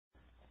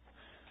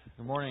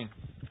Good morning.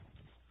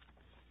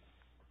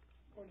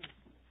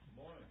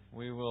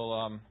 We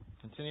will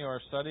continue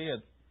our study at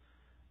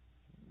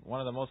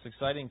one of the most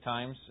exciting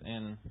times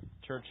in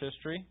church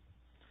history,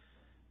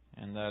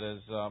 and that is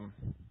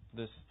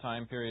this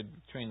time period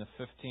between the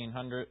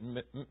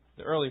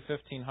early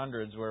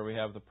 1500s, where we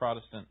have the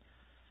Protestant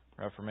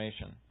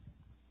Reformation.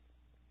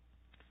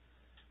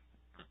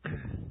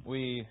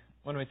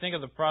 When we think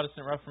of the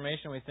Protestant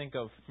Reformation, we think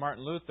of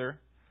Martin Luther,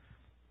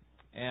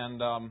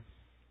 and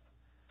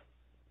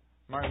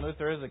Martin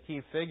Luther is a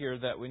key figure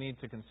that we need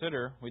to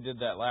consider. We did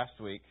that last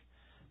week.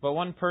 But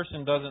one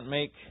person doesn't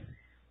make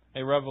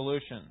a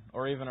revolution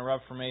or even a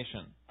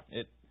reformation.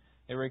 It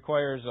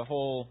requires a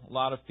whole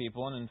lot of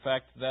people, and in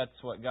fact, that's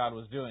what God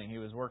was doing. He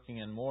was working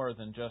in more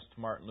than just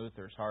Martin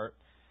Luther's heart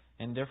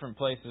in different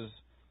places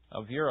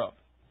of Europe.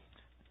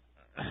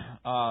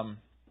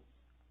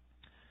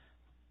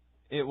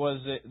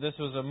 This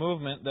was a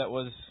movement that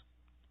was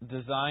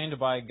designed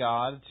by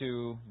God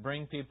to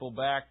bring people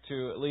back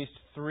to at least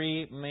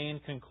three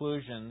main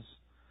conclusions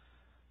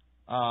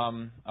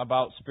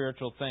about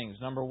spiritual things.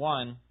 Number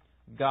one,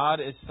 God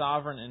is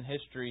sovereign in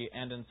history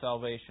and in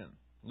salvation.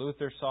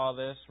 Luther saw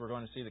this. We're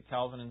going to see that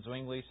Calvin and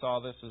Zwingli saw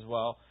this as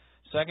well.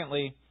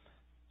 Secondly,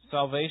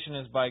 salvation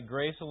is by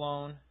grace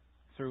alone,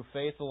 through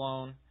faith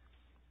alone,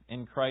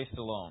 in Christ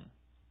alone,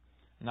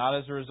 not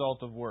as a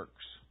result of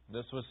works.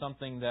 This was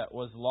something that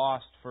was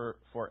lost for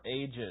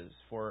ages,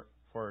 for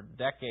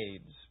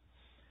decades.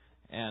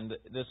 And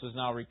this was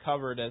now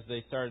recovered as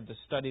they started to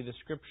study the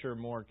Scripture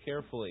more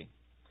carefully.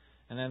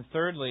 And then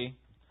thirdly,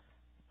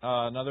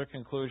 another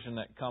conclusion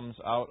that comes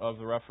out of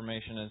the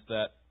Reformation is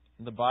that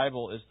the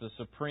Bible is the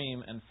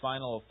supreme and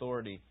final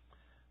authority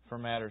for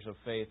matters of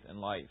faith and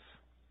life.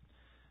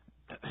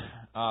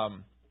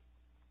 And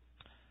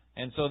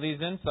so these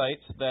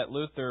insights that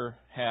Luther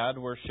had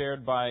were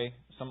shared by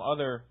some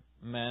other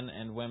men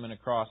and women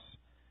across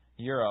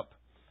Europe,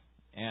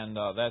 and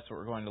that's what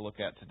we're going to look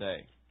at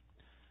today.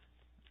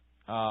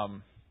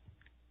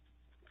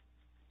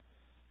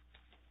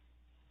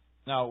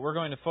 Now, we're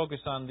going to focus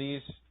on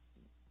these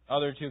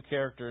other two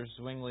characters,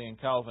 Zwingli and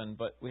Calvin,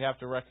 but we have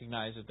to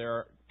recognize that there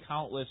are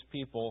countless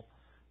people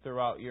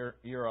throughout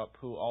Europe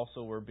who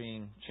also were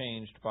being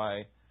changed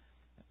by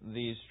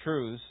these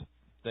truths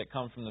that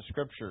come from the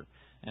Scripture.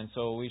 And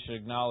so we should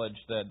acknowledge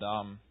that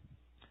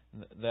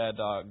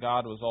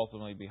God was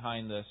ultimately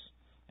behind this,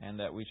 and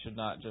that we should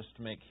not just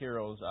make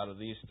heroes out of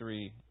these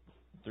three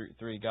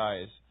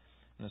guys,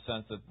 in the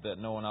sense that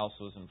no one else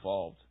was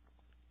involved.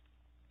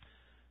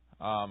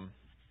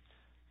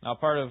 Now,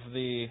 part of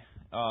the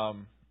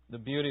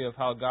beauty of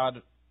how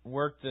God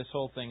worked this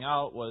whole thing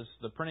out was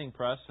the printing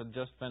press had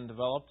just been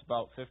developed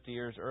about 50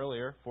 years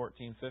earlier,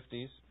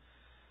 1450s.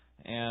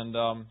 And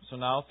so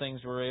now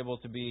things were able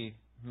to be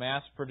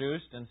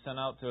mass-produced and sent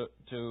out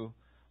to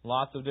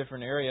lots of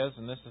different areas.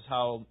 And this is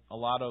how a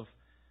lot of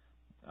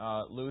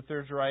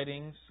Luther's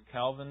writings,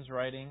 Calvin's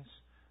writings,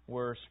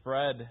 were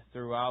spread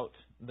throughout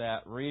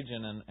that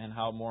region, and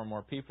how more and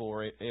more people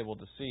were able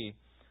to see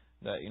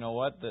that, you know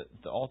what, the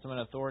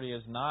ultimate authority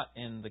is not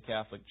in the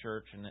Catholic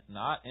Church and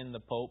not in the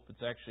Pope.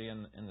 It's actually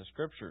in the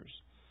Scriptures.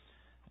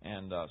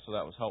 And so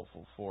that was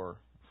helpful for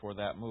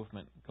that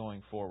movement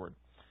going forward.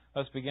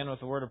 Let's begin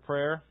with a word of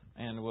prayer,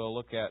 and we'll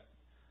look at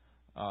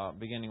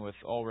beginning with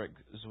Ulrich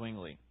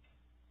Zwingli.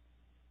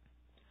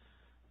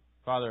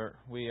 Father,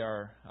 we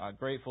are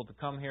grateful to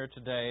come here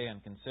today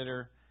and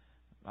consider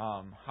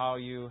how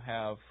you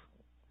have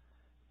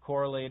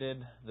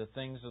correlated the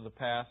things of the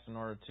past in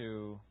order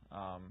to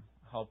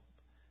help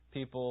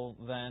people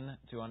then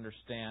to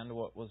understand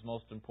what was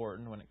most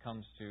important when it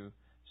comes to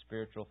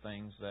spiritual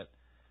things,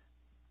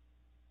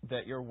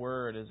 that your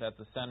Word is at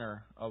the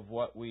center of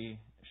what we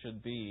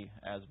should be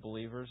as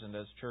believers and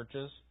as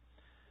churches,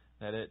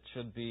 that it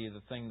should be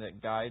the thing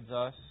that guides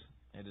us.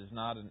 It is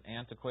not an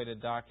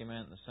antiquated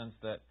document in the sense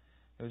that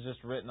it was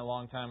just written a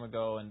long time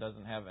ago and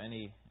doesn't have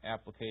any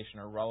application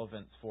or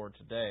relevance for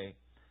today.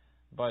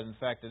 But in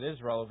fact, it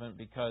is relevant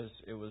because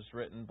it was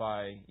written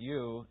by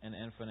you, an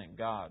infinite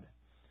God.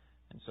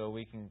 And so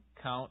we can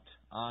count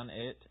on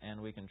it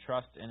and we can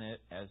trust in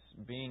it as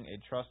being a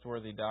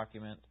trustworthy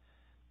document.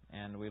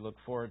 And we look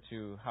forward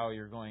to how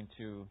you're going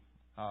to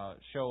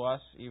show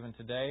us, even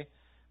today,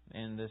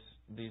 in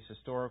these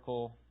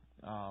historical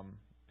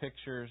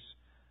pictures,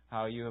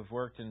 how you have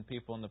worked in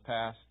people in the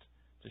past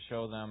to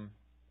show them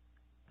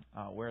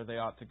where they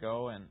ought to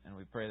go, and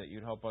we pray that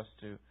you'd help us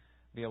to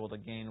be able to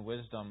gain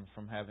wisdom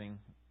from having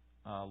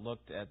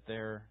looked at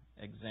their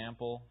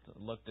example,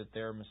 looked at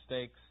their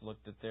mistakes,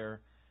 looked at their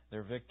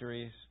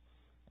victories,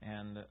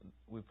 and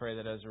we pray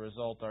that as a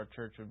result our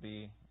church would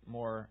be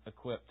more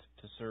equipped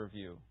to serve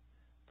you.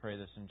 Pray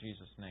this in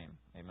Jesus' name.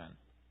 Amen.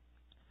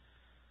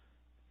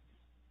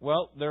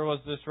 Well, there was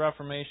this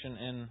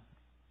Reformation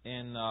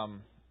in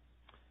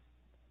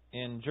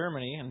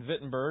Germany, in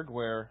Wittenberg,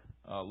 where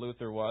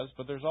Luther was,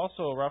 but there's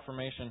also a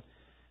Reformation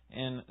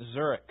in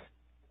Zurich.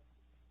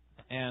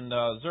 And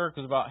Zurich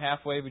was about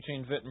halfway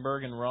between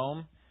Wittenberg and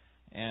Rome,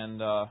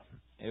 and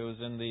it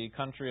was in the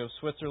country of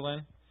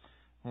Switzerland.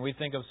 When we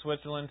think of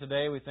Switzerland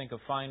today, we think of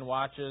fine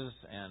watches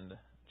and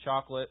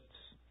chocolates,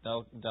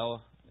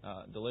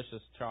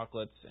 delicious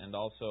chocolates, and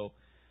also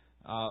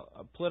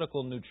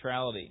political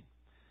neutrality.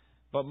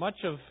 But much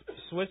of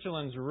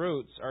Switzerland's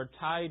roots are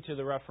tied to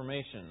the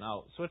Reformation.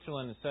 Now,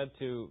 Switzerland is said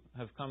to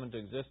have come into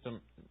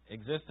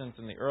existence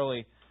in the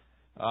early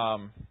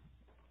 4th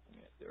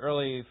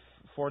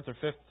or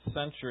 5th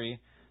century,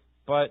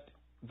 but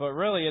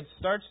really it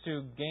starts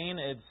to gain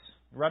its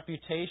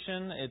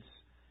reputation,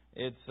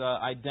 its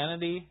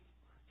identity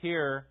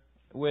here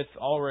with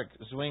Ulrich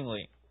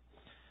Zwingli.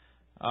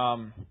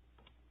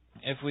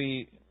 If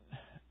we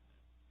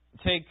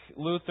take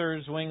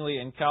Luther, Zwingli,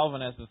 and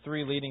Calvin as the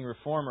three leading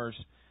reformers,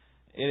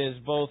 it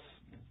is both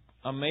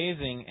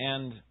amazing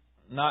and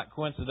not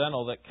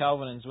coincidental that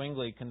Calvin and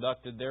Zwingli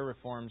conducted their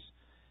reforms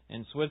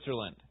in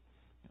Switzerland.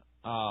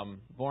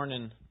 Born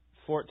in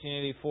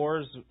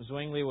 1484,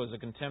 Zwingli was a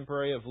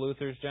contemporary of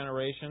Luther's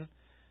generation.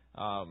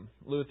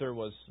 Luther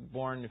was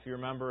born, if you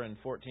remember, in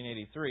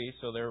 1483,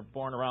 so they were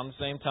born around the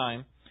same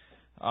time.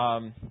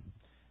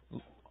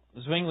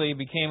 Zwingli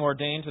became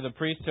ordained to the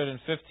priesthood in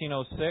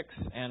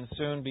 1506 and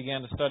soon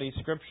began to study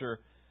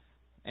Scripture.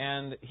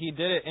 And he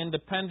did it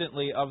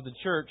independently of the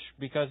church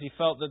because he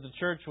felt that the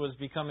church was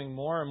becoming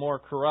more and more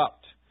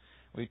corrupt.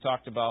 We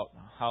talked about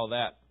how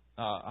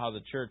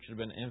the church had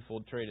been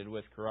infiltrated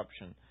with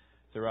corruption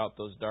throughout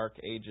those dark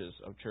ages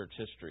of church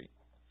history.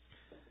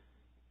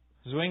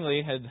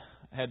 Zwingli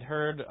had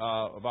heard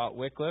about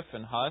Wycliffe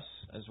and Huss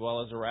as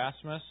well as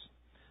Erasmus.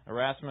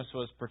 Erasmus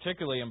was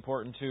particularly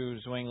important to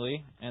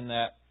Zwingli in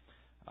that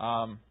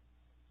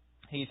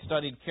he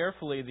studied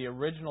carefully the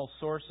original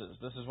sources.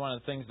 This is one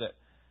of the things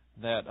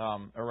that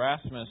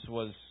Erasmus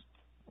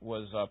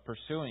was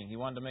pursuing. He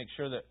wanted to make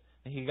sure that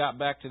he got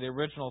back to the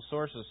original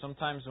sources.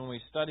 Sometimes when we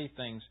study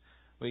things,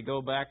 we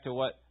go back to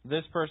what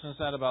this person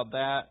said about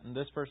that, and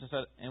this person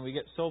said, and we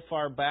get so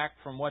far back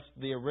from what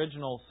the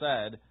original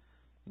said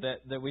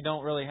that we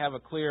don't really have a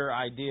clear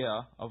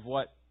idea of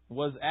what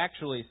was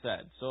actually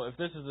said. So if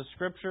this is the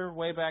Scripture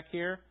way back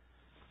here,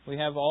 we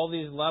have all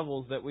these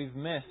levels that we've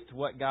missed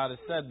what God has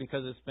said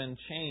because it's been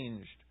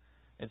changed.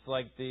 It's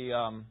like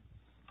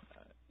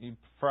you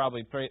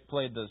probably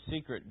played the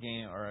secret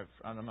game, or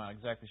I'm not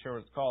exactly sure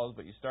what it's called,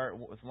 but you start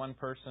with one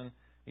person,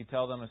 you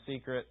tell them a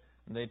secret,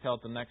 and they tell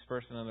it to the next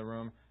person in the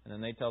room, and then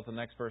they tell it to the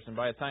next person.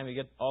 By the time you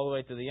get all the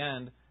way to the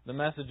end, the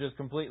message is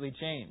completely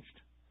changed.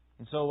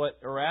 And so what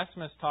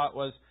Erasmus taught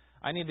was,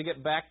 I need to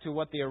get back to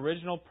what the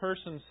original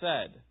person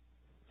said,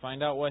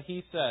 find out what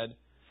he said,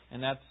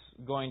 and that's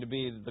going to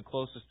be the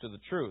closest to the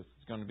truth.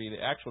 It's going to be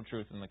the actual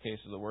truth in the case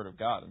of the Word of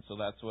God. And so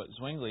that's what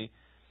Zwingli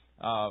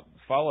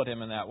followed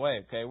him in that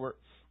way. Okay,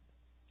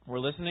 we're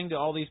listening to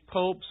all these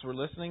popes, we're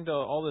listening to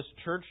all this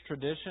church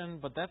tradition,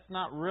 but that's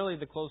not really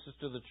the closest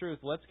to the truth.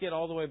 Let's get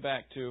all the way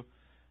back to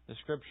the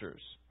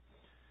Scriptures.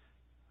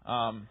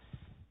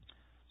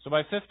 So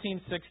by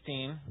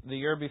 1516, the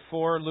year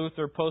before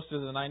Luther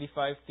posted the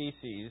 95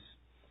 Theses,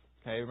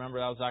 okay, remember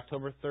that was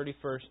October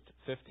 31st,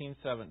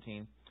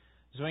 1517,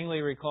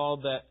 Zwingli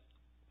recalled that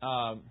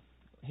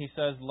he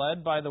says,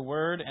 led by the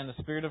Word and the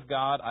Spirit of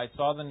God, I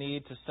saw the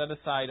need to set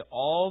aside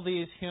all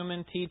these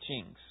human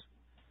teachings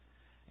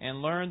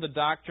and learn the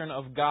doctrine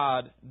of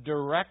God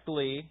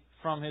directly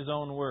from His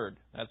own Word.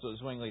 That's what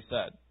Zwingli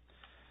said.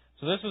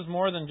 So this was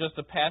more than just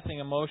a passing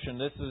emotion.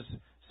 This is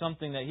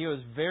something that he was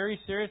very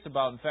serious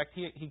about. In fact,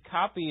 he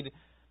copied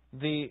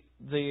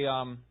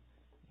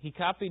he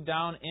copied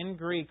down in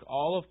Greek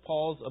all of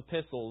Paul's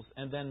epistles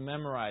and then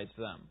memorized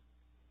them.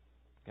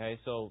 Okay,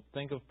 so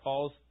think of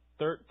Paul's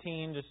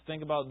 13. Just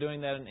think about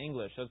doing that in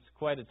English. That's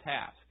quite a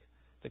task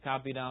to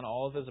copy down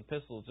all of his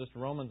epistles. Just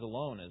Romans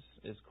alone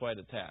is quite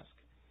a task.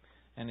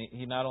 And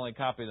he not only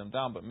copied them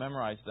down, but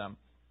memorized them,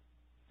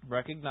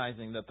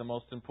 recognizing that the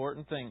most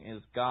important thing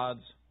is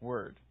God's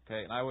Word.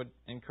 Okay, and I would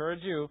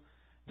encourage you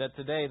that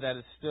today that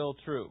is still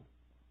true.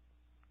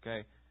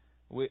 Okay,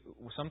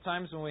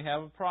 sometimes when we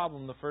have a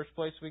problem, the first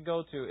place we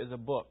go to is a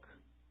book.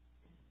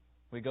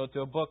 We go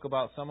to a book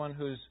about someone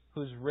who's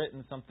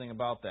written something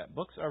about that.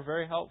 Books are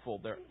very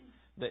helpful.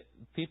 That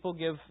people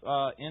give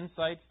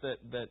insights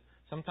that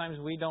sometimes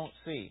we don't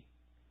see.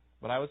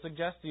 But I would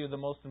suggest to you the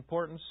most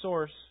important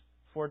source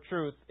for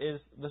truth is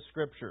the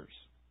Scriptures.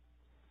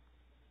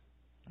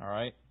 All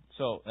right?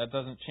 So that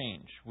doesn't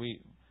change.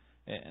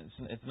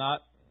 It's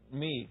not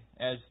me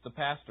as the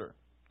pastor.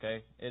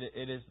 Okay?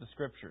 It is the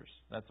Scriptures.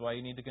 That's why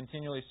you need to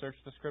continually search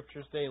the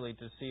Scriptures daily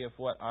to see if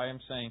what I am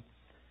saying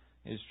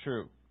is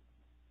true.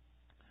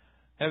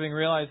 Having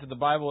realized that the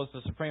Bible is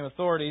the supreme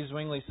authority,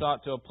 Zwingli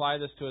sought to apply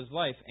this to his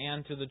life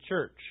and to the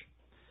church.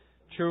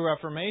 True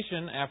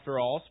Reformation, after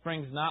all,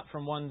 springs not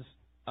from one's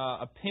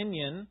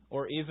opinion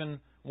or even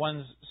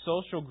one's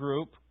social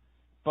group,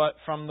 but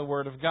from the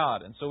Word of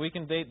God. And so we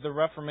can date the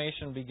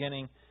Reformation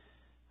beginning,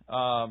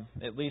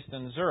 at least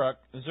in Zurich,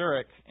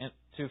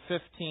 to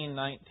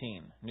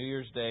 1519, New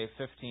Year's Day,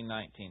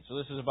 1519. So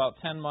this is about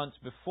 10 months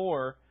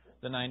before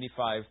the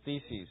 95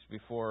 Theses,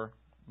 before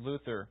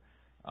Luther's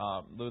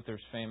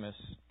famous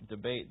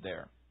debate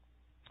there.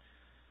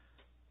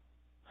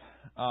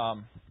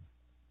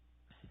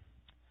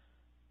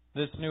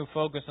 This new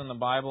focus on the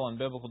Bible and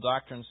biblical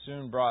doctrine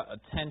soon brought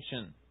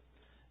attention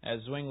as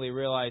Zwingli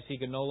realized he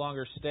could no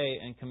longer stay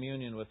in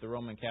communion with the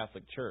Roman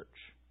Catholic Church.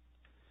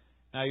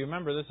 Now you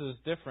remember this is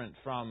different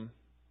from,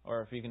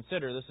 or if you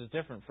consider, this is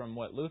different from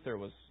what Luther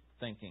was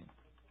thinking.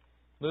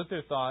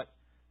 Luther thought,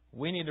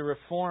 we need to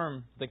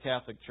reform the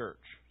Catholic Church.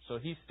 So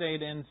he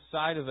stayed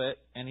inside of it,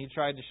 and he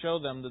tried to show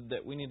them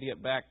that we need to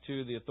get back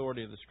to the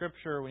authority of the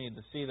Scripture. We need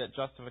to see that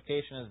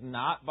justification is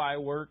not by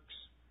works,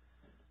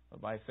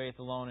 but by faith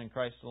alone, in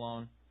Christ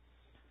alone,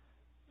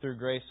 through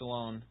grace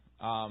alone.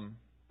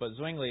 But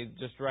Zwingli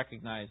just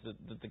recognized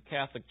that the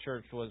Catholic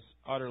Church was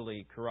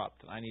utterly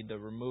corrupt. I need to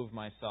remove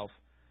myself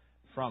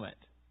from it.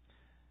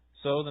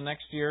 So the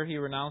next year he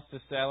renounced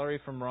his salary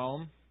from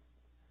Rome,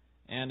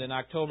 and in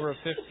October of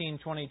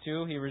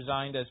 1522 he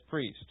resigned as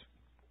priest.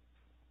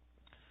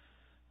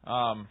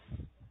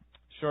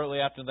 Shortly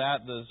after that,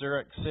 the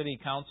Zurich City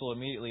Council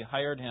immediately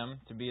hired him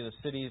to be the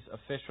city's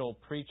official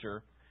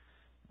preacher.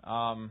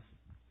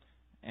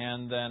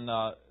 And then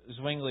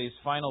Zwingli's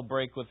final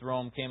break with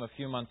Rome came a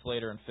few months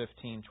later in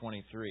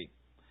 1523.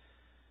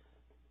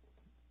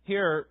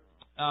 Here,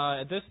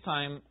 at this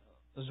time,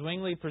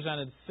 Zwingli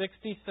presented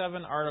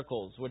 67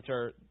 articles, which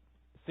are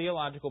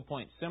theological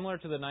points, similar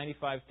to the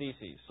 95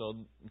 Theses. So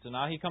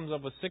now he comes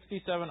up with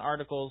 67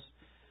 articles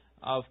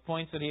of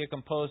points that he had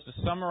composed to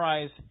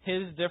summarize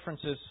his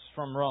differences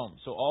from Rome.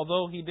 So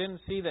although he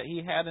didn't see that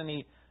he had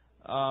any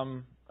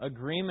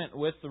agreement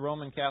with the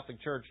Roman Catholic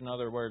Church, in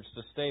other words,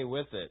 to stay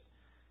with it,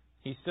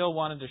 he still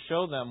wanted to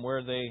show them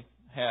where they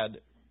had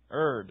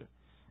erred.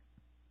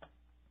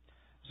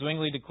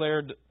 Zwingli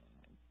declared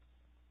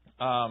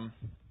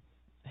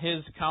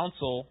his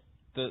council,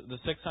 the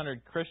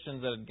 600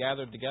 Christians that had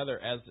gathered together,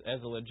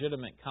 as a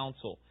legitimate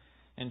council,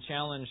 and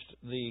challenged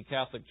the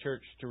Catholic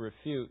Church to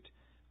refute,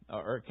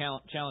 or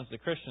challenged the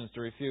Christians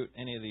to refute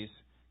any of these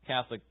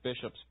Catholic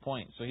bishops'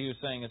 points. So he was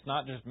saying, it's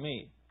not just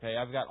me. Okay,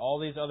 I've got all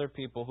these other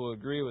people who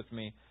agree with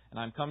me, and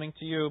I'm coming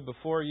to you,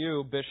 before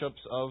you, bishops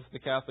of the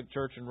Catholic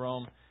Church in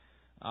Rome,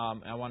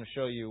 and I want to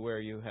show you where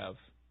you have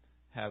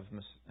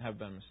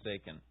been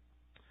mistaken.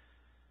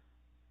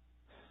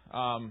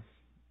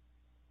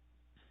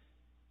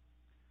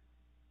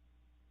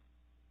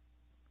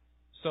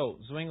 So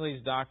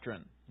Zwingli's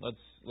doctrine. Let's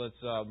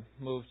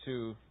move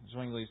to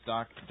Zwingli's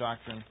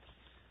doctrine.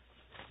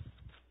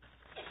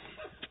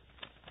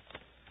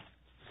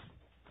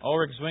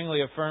 Ulrich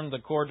Zwingli affirmed the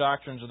core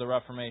doctrines of the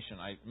Reformation.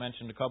 I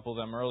mentioned a couple of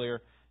them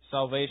earlier.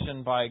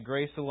 Salvation by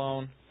grace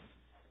alone,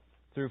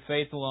 through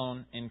faith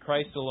alone, in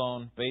Christ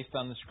alone, based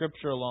on the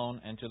Scripture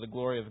alone, and to the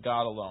glory of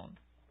God alone.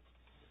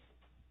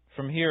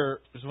 From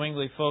here,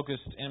 Zwingli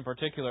focused in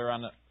particular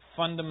on the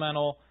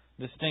fundamental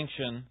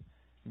distinction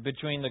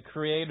between the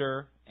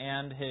Creator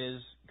and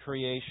His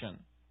creation.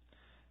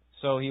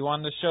 So he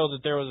wanted to show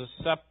that there was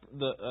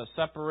a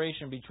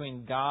separation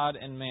between God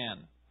and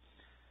man.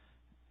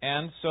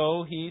 And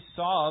so he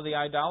saw the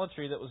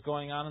idolatry that was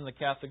going on in the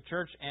Catholic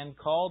Church and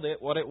called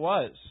it what it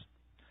was.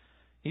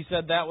 He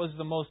said that was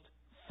the most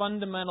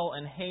fundamental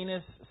and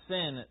heinous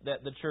sin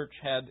that the Church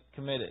had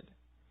committed.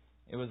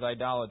 It was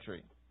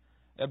idolatry.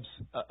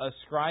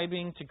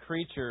 Ascribing to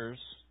creatures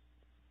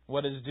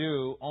what is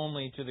due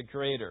only to the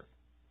Creator.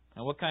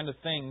 And what kind of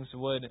things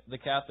would the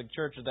Catholic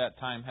Church at that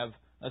time have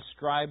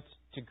ascribed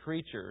to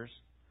creatures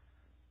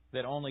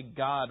that only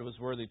God was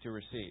worthy to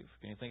receive?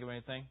 Can you think of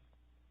anything?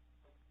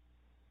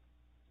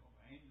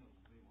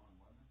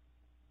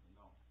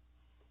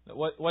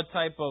 What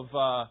type of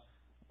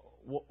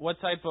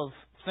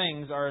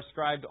things are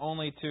ascribed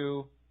only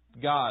to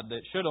God,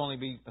 that should only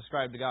be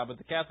ascribed to God? But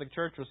the Catholic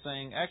Church was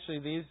saying, actually,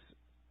 these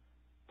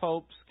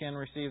popes can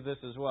receive this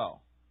as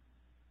well.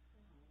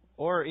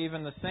 Or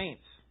even the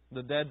saints,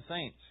 the dead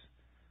saints.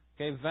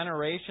 Okay,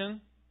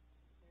 veneration.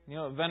 You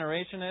know what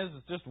veneration is?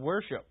 It's just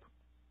worship.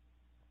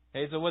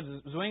 Okay, so what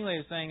Zwingli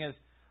is saying is,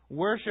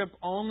 worship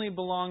only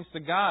belongs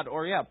to God.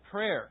 Or,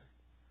 prayer.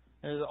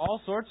 There's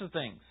all sorts of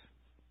things.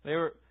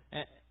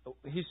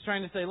 He's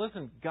trying to say,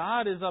 listen,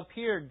 God is up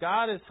here.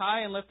 God is high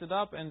and lifted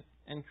up,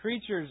 and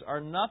creatures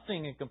are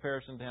nothing in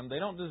comparison to Him. They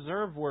don't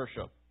deserve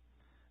worship.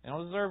 They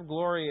don't deserve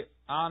glory,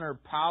 honor,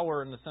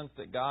 power in the sense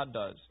that God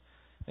does.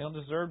 They don't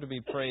deserve to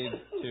be prayed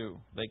to.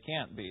 They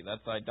can't be.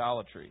 That's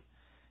idolatry.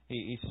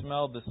 He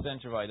smelled the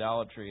stench of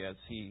idolatry, as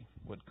he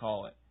would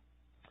call it.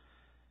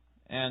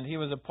 And he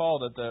was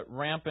appalled at the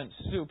rampant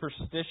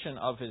superstition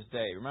of his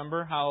day.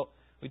 Remember how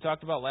we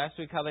talked about last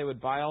week how they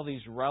would buy all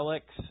these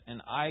relics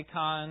and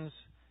icons,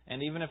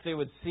 and even if they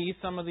would see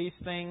some of these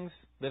things,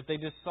 if they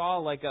just saw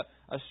like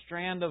a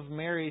strand of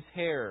Mary's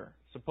hair,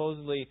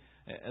 supposedly,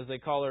 as they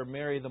call her,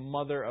 Mary, the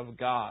Mother of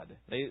God.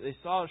 They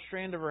saw a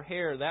strand of her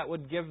hair, that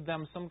would give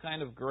them some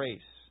kind of grace.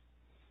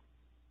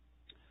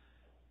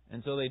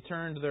 And so they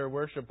turned their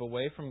worship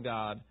away from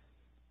God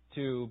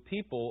to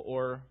people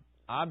or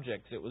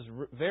objects. It was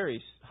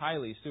very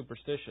highly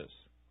superstitious.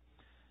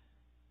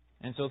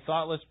 And so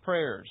thoughtless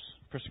prayers,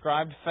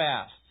 prescribed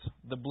fasts,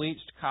 the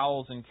bleached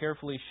cowls and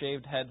carefully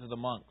shaved heads of the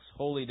monks,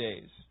 holy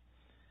days,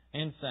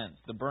 incense,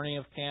 the burning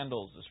of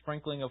candles, the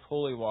sprinkling of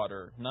holy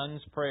water,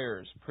 nuns'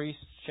 prayers,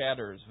 priests'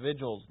 chatters,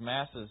 vigils,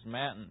 masses,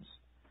 matins.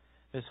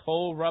 This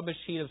whole rubbish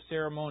heap of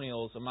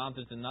ceremonials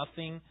amounted to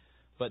nothing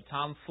but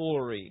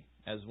tomfoolery,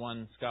 as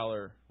one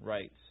scholar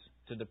writes.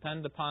 To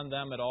depend upon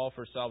them at all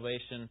for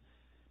salvation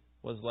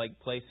was like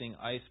placing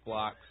ice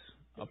blocks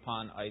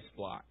upon ice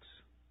blocks.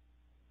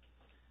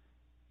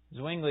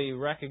 Zwingli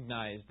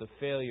recognized the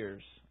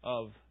failures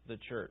of the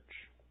church,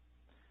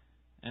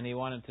 and he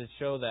wanted to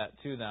show that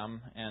to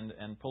them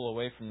and pull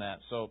away from that.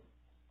 So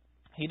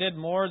he did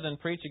more than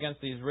preach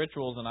against these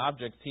rituals and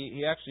objects.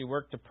 He actually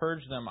worked to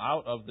purge them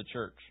out of the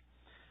church.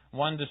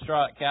 One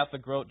distraught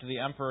Catholic wrote to the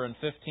emperor in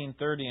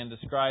 1530 and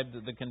described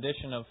the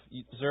condition of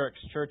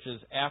Zurich's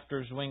churches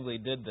after Zwingli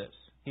did this.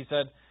 He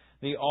said,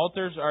 "The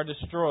altars are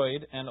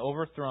destroyed and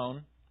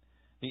overthrown.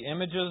 The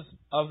images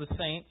of the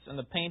saints and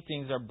the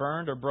paintings are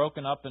burned or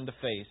broken up and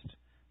defaced.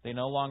 They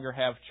no longer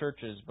have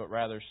churches, but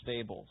rather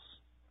stables."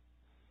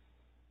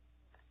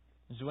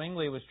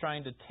 Zwingli was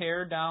trying to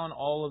tear down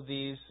all of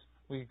these,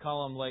 we could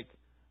call them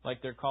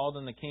like they're called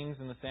in the Kings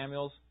and the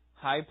Samuels,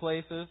 high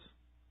places.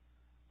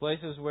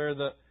 Places where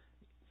the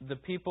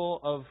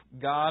people of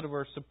God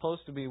were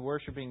supposed to be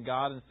worshiping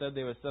God. Instead,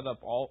 they would set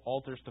up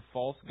altars to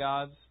false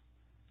gods.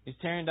 He's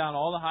tearing down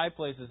all the high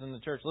places in the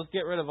church. Let's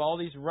get rid of all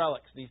these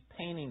relics, these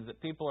paintings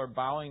that people are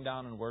bowing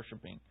down and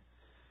worshiping.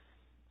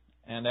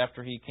 And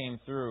after he came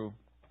through,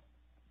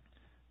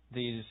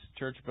 these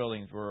church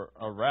buildings were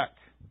a wreck,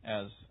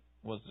 as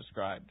was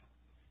described.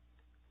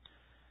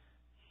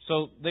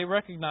 So they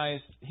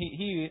recognized,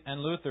 he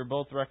and Luther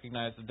both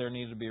recognized that there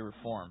needed to be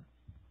reform.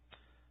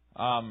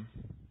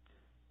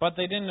 But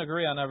they didn't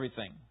agree on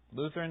everything.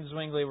 Luther and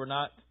Zwingli were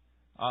not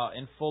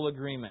in full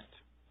agreement.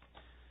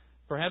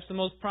 Perhaps the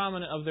most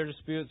prominent of their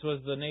disputes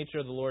was the nature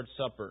of the Lord's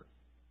Supper.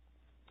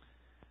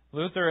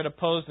 Luther had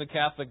opposed the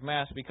Catholic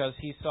Mass because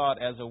he saw it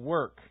as a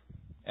work,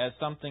 as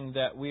something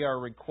that we are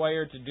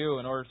required to do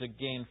in order to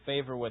gain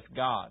favor with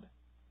God.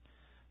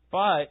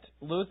 But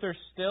Luther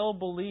still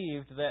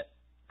believed that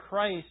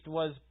Christ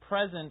was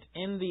present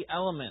in the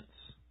elements,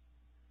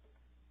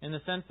 in the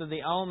sense that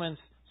the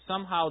elements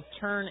somehow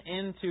turn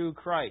into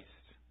Christ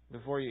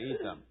before you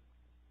eat them.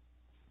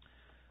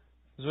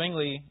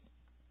 Zwingli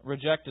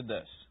rejected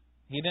this.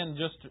 He didn't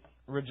just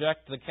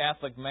reject the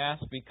Catholic Mass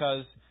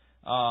because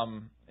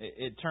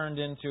it turned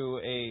into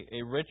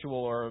a ritual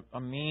or a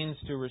means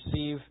to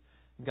receive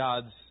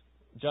God's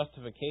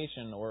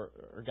justification or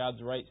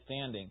God's right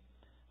standing,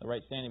 the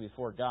right standing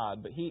before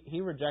God. But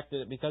he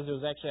rejected it because it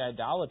was actually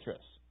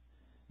idolatrous.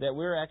 That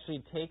we're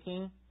actually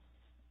taking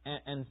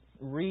and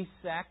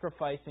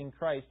re-sacrificing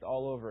Christ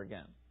all over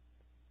again,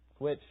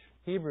 which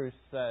Hebrews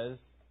says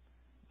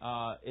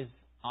is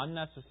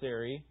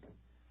unnecessary,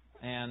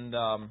 and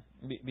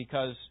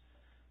because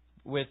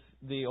with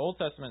the Old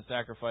Testament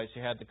sacrifice,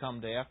 you had to come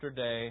day after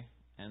day,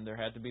 and there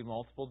had to be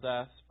multiple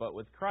deaths. But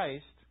with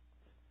Christ,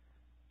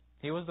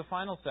 He was the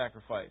final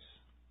sacrifice.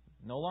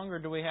 No longer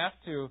do we have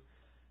to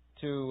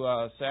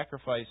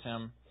sacrifice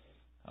Him.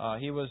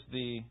 He was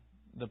the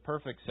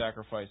perfect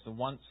sacrifice, the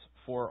once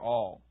for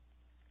all.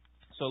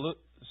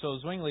 So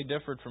Zwingli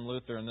differed from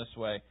Luther in this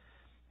way.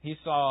 He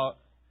saw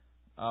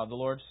the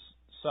Lord's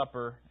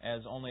Supper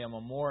as only a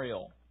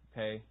memorial,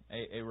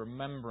 a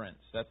remembrance.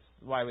 That's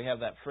why we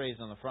have that phrase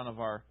on the front of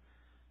our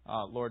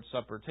Lord's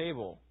Supper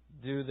table.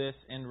 Do this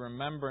in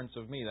remembrance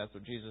of me. That's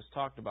what Jesus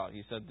talked about.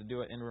 He said to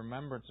do it in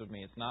remembrance of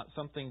me. It's not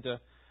something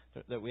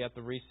that we have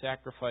to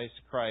re-sacrifice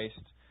Christ.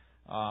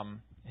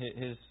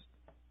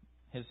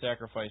 His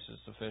sacrifice is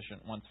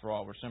sufficient once for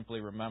all. We're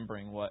simply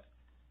remembering what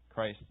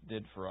Christ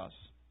did for us.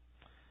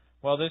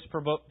 Well, this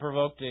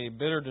provoked a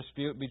bitter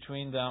dispute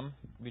between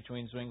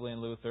Zwingli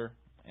and Luther,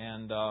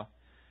 and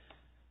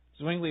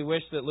Zwingli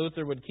wished that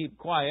Luther would keep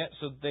quiet,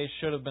 so that they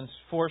should have been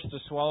forced to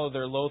swallow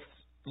their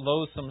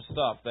loathsome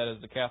stuff, that is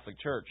the Catholic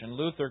Church. And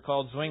Luther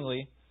called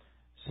Zwingli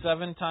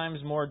 7 times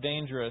more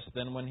dangerous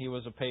than when he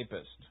was a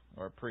papist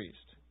or a priest.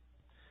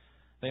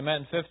 They met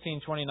in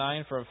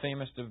 1529 for a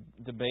famous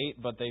debate,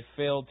 but they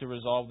failed to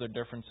resolve their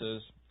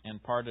differences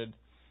and parted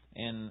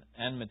in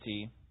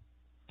enmity,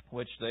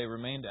 which they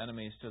remained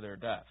enemies to their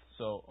death.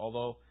 So,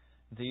 although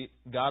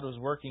God was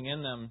working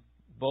in them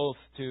both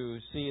to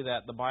see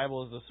that the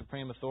Bible is the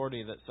supreme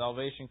authority, that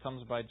salvation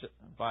comes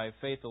by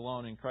faith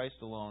alone in Christ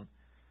alone,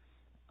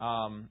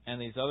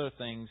 and these other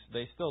things,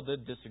 they still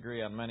did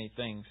disagree on many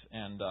things,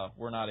 and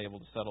were not able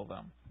to settle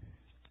them.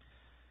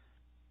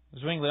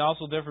 Zwingli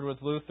also differed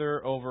with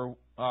Luther over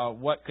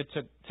what could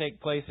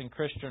take place in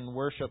Christian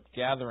worship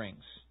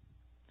gatherings.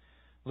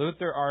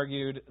 Luther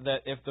argued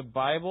that if the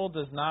Bible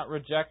does not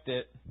reject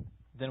it,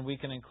 then we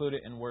can include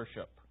it in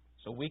worship.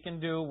 So we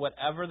can do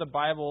whatever the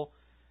Bible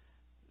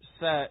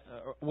said,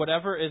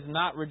 whatever is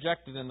not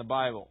rejected in the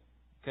Bible.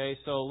 Okay,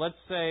 so let's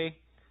say,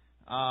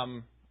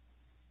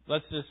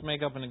 let's just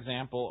make up an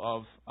example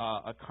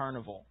of a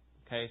carnival.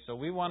 Okay, so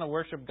we want to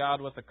worship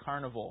God with a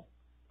carnival.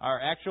 Our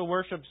actual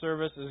worship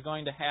service is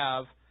going to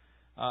have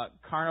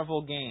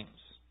carnival games.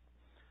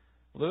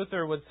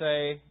 Luther would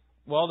say,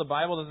 well, the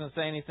Bible doesn't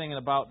say anything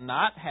about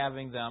not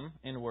having them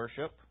in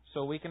worship,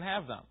 so we can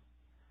have them.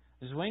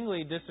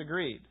 Zwingli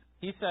disagreed.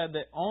 He said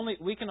that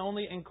we can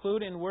only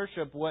include in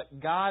worship what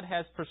God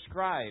has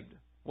prescribed,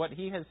 what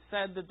He has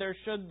said that there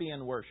should be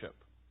in worship.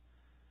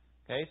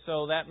 Okay,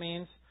 so that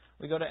means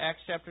we go to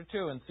Acts chapter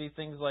 2 and see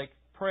things like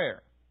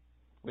prayer.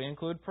 We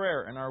include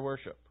prayer in our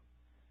worship.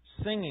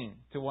 Singing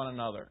to one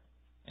another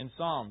in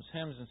psalms,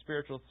 hymns, and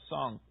spiritual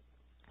songs,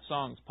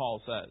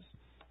 Paul says.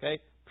 Okay,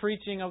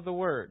 preaching of the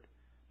Word,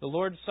 the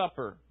Lord's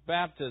Supper,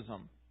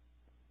 baptism,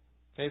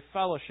 okay,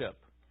 fellowship.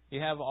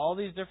 You have all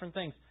these different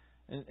things.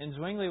 And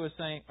Zwingli was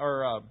saying,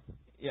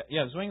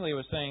 Zwingli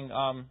was saying,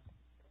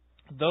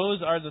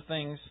 those are the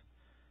things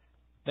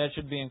that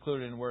should be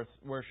included in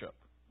worship.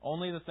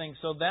 Only the things.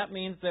 So that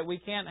means that we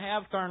can't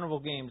have carnival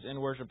games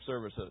in worship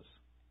services.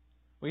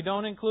 We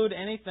don't include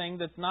anything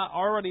that's not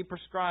already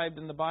prescribed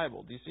in the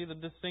Bible. Do you see the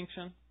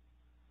distinction?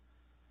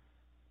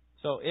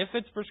 So if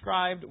it's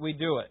prescribed, we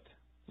do it.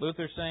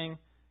 Luther's saying,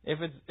 if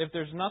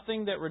there's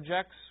nothing that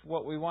rejects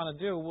what we want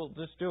to do, we'll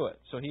just do it.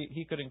 So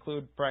he could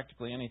include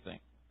practically anything.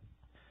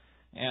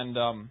 And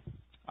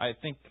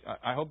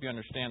I hope you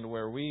understand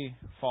where we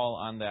fall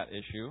on that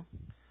issue,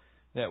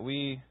 that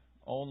we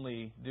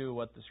only do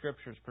what the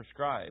Scriptures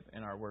prescribe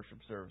in our worship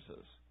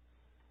services.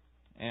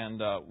 And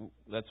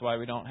that's why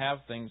we don't have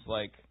things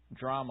like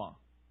drama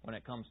when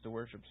it comes to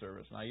worship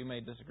service. Now, you may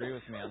disagree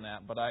with me on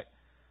that, but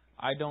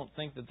I don't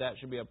think that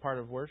should be a part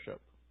of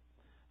worship.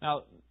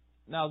 Now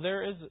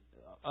there is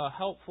a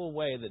helpful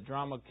way that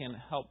drama can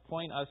help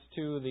point us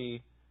to the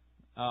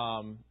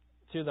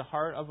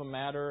heart of a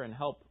matter and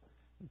help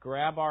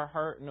grab our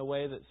heart in a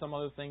way that some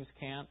other things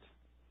can't.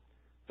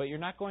 But you're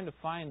not going to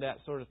find that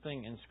sort of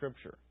thing in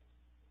Scripture.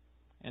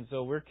 And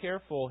so we're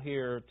careful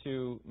here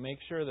to make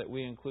sure that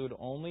we include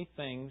only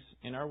things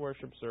in our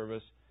worship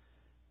service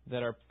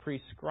that are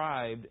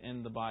prescribed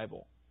in the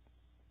Bible.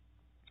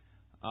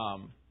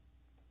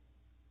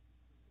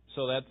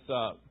 So that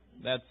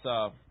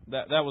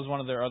was one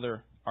of their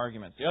other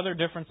arguments. The other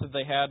difference that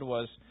they had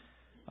was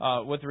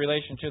with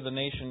relation to the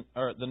nation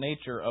or the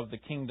nature of the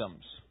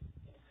kingdoms,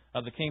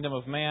 of the kingdom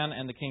of man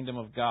and the kingdom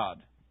of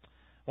God.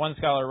 One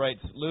scholar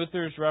writes,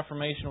 Luther's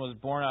Reformation was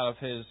born out of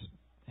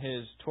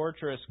his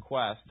torturous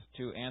quest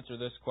to answer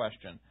this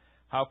question: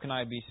 how can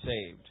I be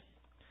saved?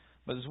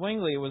 But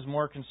Zwingli was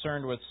more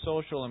concerned with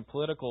social and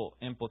political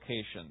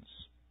implications.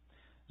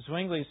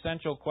 Zwingli's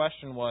central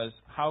question was,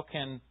 how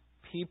can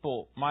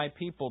my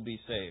people be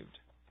saved?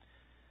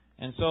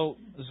 And so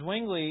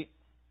Zwingli,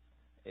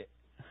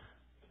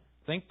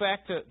 think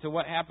back to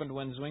what happened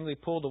when Zwingli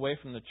pulled away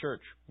from the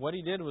church. What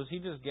he did was he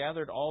just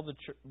gathered all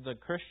the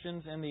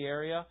Christians in the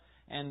area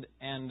and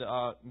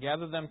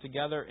gathered them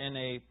together in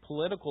a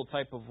political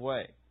type of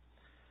way.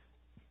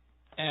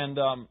 And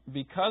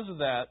because of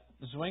that,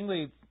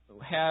 Zwingli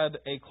had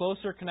a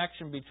closer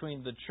connection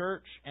between the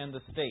church and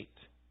the state.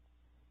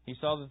 He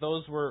saw that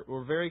those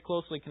were very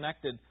closely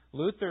connected.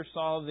 Luther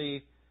saw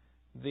the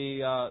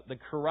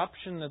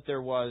corruption that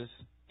there was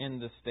in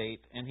the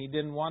state, and he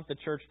didn't want the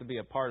church to be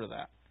a part of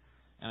that.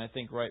 And I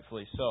think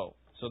rightfully so.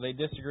 So they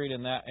disagreed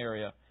in that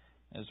area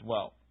as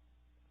well.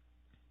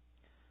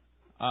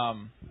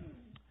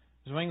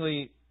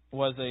 Zwingli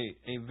was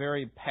a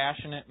very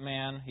passionate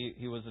man.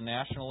 He was a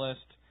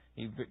nationalist.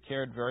 He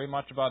cared very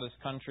much about his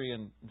country,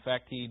 and in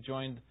fact, he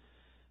joined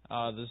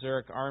the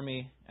Zurich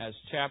army as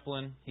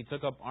chaplain. He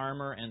took up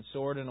armor and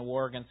sword in a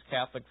war against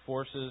Catholic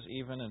forces,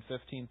 even in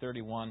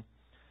 1531.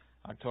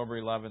 October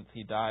 11th,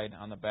 he died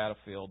on the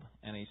battlefield,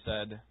 and he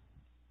said,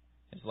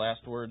 his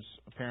last words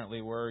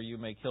apparently were, "You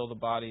may kill the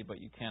body, but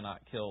you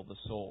cannot kill the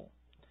soul."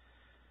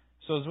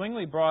 So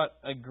Zwingli brought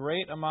a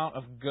great amount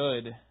of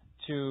good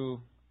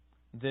to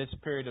this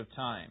period of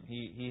time.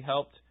 He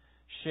helped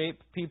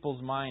shape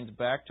people's minds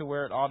back to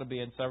where it ought to be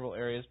in several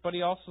areas, but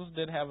he also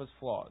did have his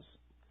flaws.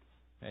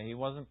 Okay, he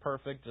wasn't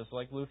perfect, just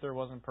like Luther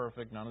wasn't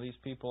perfect. None of these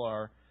people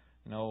are.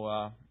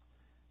 No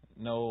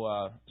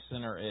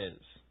sinner is.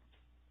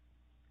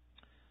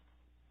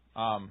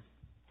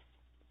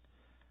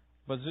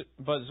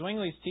 But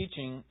Zwingli's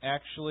teaching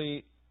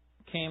actually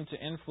came to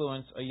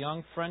influence a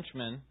young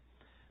Frenchman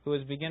who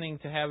was beginning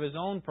to have his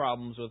own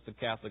problems with the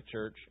Catholic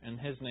Church, and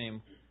his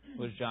name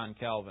was John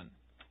Calvin.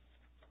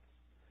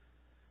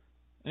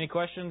 Any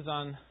questions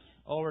on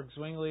Ulrich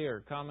Zwingli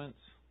or comments?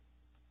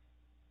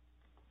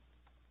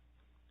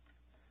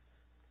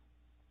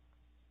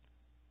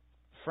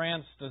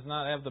 France does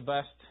not have the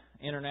best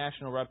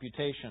international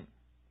reputation,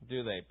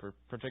 do they?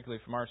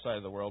 Particularly from our side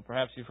of the world.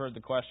 Perhaps you've heard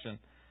the question,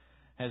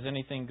 has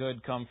anything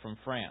good come from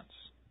France?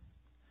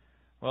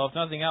 Well, if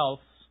nothing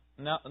else,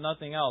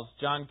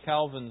 John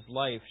Calvin's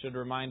life should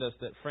remind us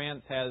that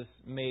France has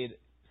made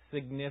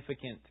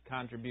significant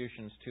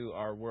contributions to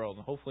our world.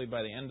 And hopefully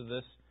by the end of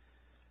this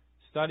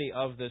study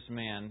of this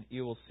man,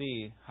 you will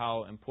see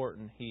how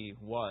important he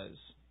was.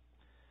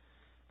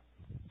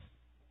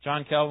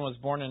 John Calvin was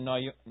born in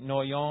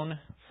Noyon,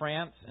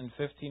 France in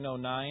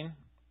 1509.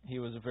 He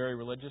was a very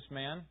religious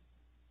man,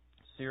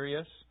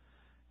 serious.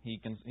 He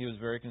was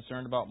very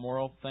concerned about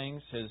moral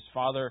things. His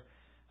father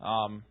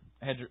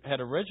had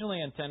originally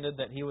intended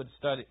that he would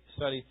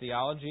study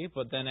theology,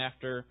 but then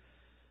after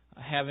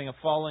having a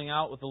falling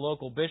out with the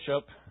local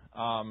bishop,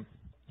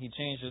 he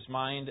changed his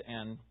mind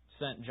and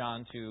sent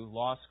John to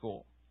law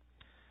school.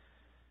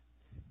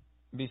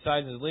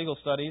 Besides his legal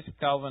studies,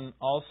 Calvin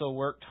also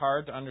worked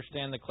hard to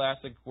understand the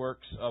classic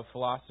works of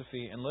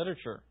philosophy and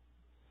literature.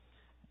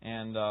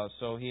 And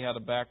so he had a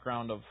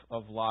background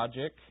of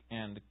logic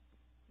and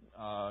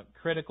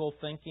critical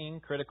thinking,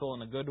 critical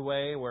in a good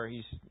way, where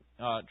he's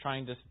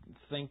trying to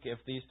think if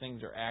these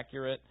things are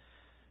accurate.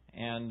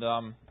 And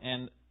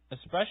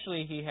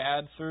especially he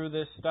had through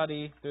this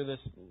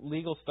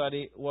legal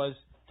study, was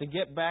to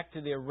get back to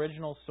the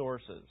original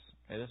sources.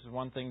 Okay, this is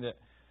one thing that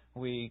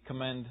we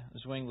commend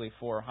Zwingli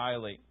for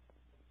highly.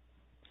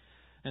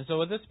 And so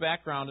with this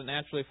background, it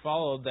naturally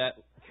followed that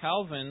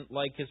Calvin,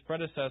 like his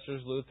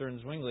predecessors, Luther and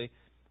Zwingli,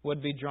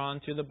 would be drawn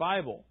to the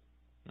Bible.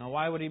 Now,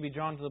 why would he be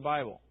drawn to the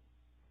Bible?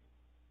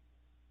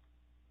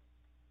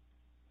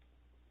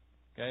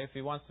 Okay, if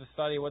he wants to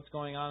study what's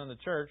going on in the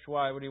church,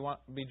 why would he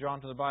be drawn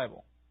to the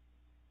Bible?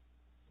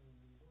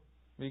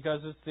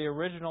 Because it's the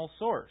original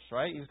source,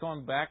 right? He's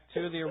going back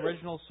to the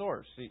original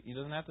source. He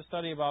doesn't have to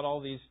study about all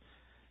these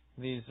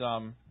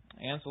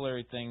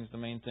ancillary things. The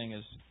main thing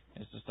is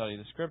to study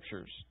the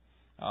Scriptures.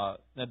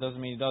 That doesn't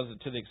mean he does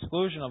it to the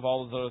exclusion of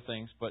all those other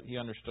things, but he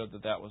understood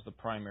that was the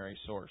primary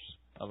source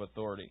of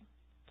authority.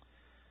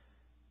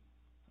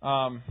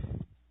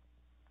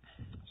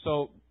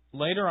 So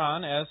later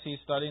on, as he's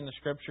studying the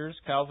Scriptures,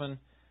 Calvin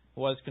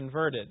was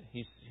converted.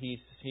 He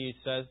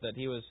says that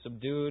he was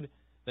subdued,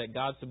 that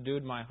God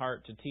subdued my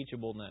heart to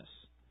teachableness.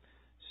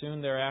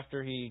 Soon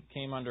thereafter, he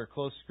came under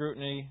close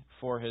scrutiny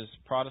for his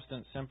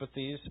Protestant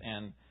sympathies,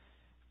 and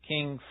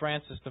King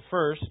Francis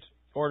I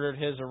ordered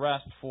his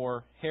arrest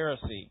for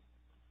heresy.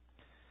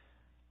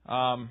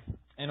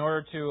 In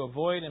order to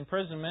avoid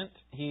imprisonment,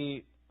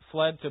 he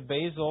fled to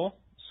Basel,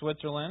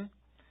 Switzerland.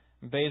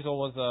 Basel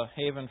was a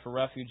haven for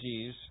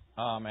refugees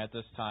at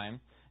this time.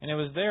 And it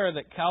was there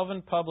that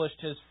Calvin published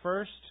his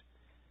first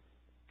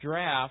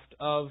draft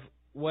of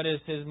what is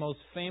his most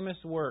famous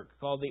work,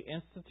 called the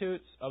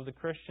Institutes of the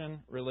Christian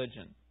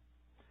Religion.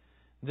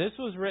 This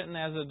was written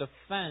as a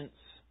defense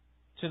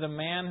to the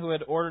man who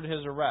had ordered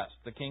his arrest,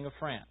 the King of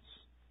France.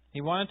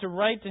 He wanted to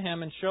write to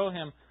him and show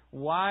him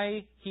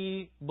why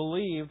he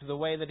believed the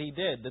way that he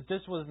did, that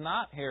this was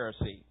not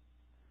heresy.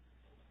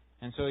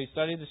 And so he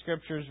studied the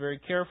Scriptures very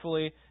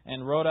carefully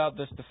and wrote out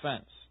this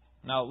defense.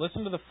 Now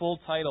listen to the full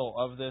title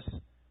of this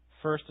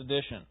first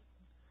edition.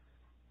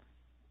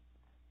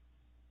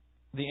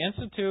 The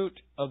Institute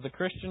of the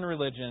Christian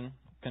Religion,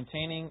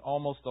 containing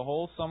almost the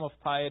whole sum of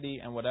piety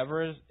and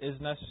whatever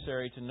is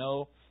necessary to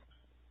know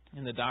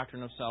in the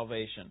doctrine of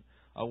salvation.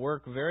 A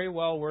work very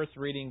well worth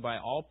reading by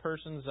all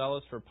persons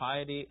zealous for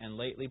piety and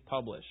lately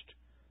published.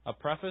 A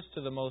preface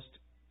to the most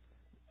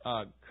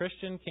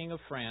Christian King of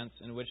France,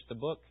 in which the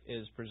book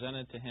is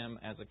presented to him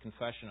as a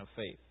confession of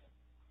faith.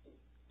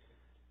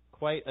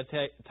 Quite a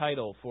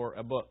title for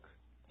a book.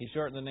 He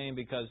shortened the name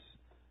because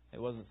it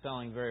wasn't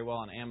selling very well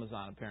on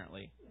Amazon,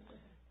 apparently.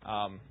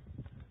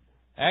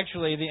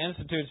 Actually, the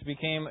Institutes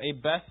became a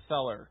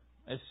bestseller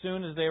as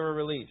soon as they were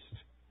released.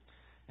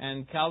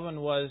 And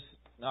Calvin was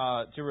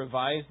to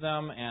revise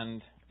them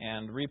and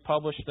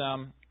republish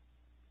them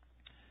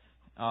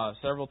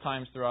several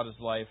times throughout his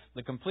life.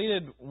 The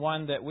completed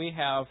one that we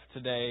have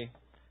today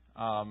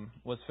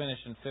was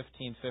finished in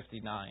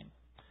 1559.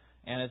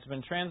 And it's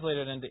been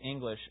translated into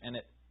English. And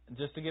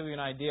just to give you an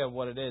idea of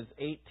what it is,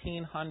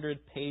 1,800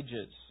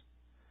 pages.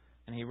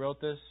 And he wrote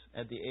this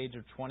at the age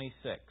of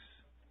 26.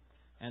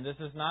 And this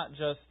is not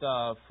just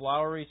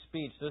flowery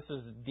speech. This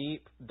is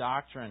deep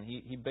doctrine.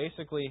 He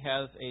basically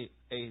has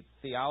a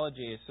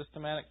theology, a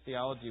systematic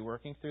theology,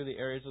 working through the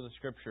areas of the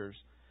Scriptures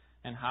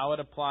and how it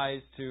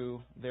applies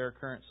to their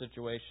current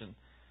situation.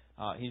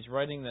 He's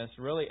writing this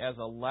really as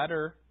a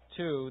letter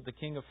to the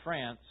King of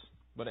France,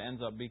 but it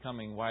ends up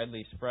becoming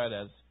widely spread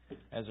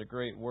as a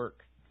great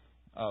work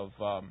of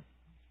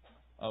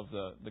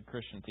the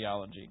Christian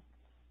theology.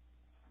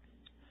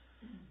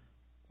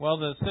 Well,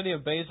 the city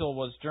of Basel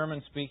was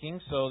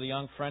German-speaking, so the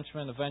young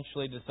Frenchman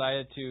eventually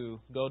decided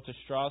to go to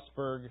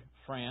Strasbourg,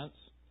 France.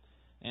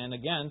 And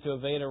again, to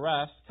evade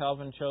arrest,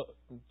 Calvin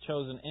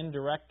chose an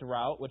indirect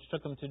route, which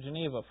took him to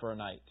Geneva for a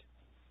night.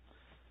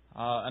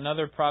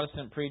 Another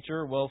Protestant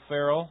preacher, Will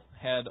Farrell,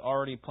 had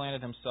already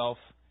planted himself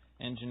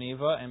in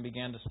Geneva and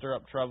began to stir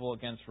up trouble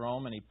against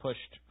Rome, and he pushed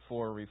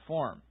for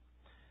reform.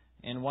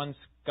 In one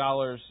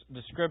scholar's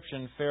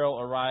description, Farrell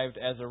arrived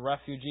as a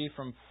refugee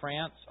from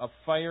France, a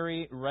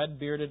fiery,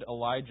 red-bearded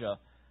Elijah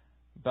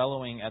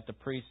bellowing at the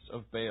priests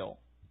of Baal.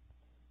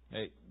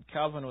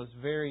 Calvin was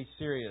very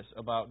serious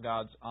about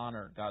God's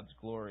honor, God's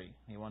glory.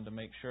 He wanted to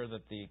make sure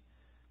that the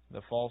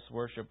false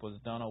worship was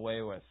done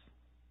away with.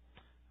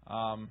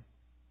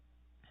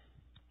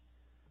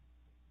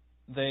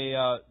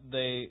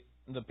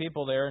 The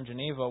people there in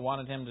Geneva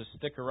wanted him to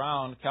stick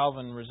around.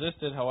 Calvin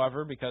resisted,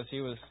 however, because he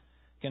was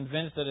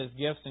convinced that his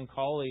gifts and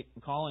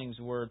callings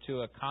were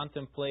to a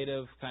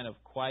contemplative, kind of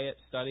quiet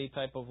study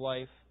type of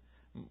life,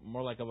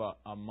 more like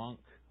a monk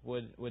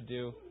would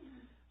do.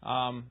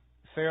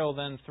 Farel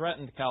then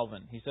threatened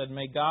Calvin. He said,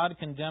 "May God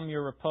condemn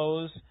your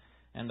repose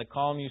and the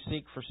calm you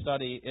seek for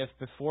study, if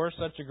before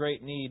such a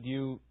great need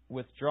you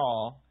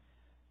withdraw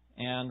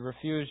and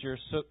refuse your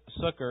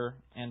succor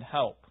and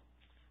help."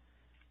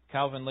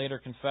 Calvin later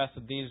confessed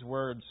that these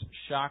words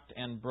shocked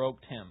and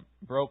broke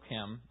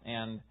him,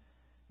 and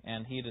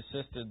he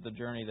desisted the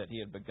journey that he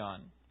had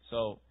begun.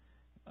 So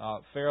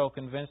Farel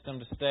convinced him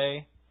to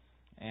stay,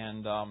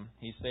 and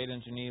he stayed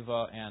in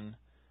Geneva, and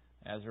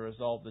as a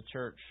result, the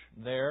church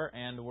there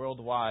and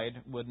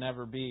worldwide would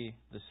never be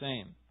the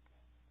same.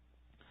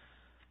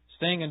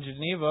 Staying in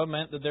Geneva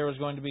meant that there was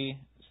going to be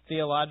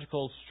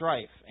theological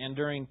strife, and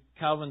during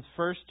Calvin's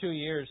first 2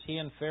 years, he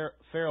and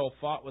Farel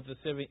fought with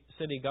the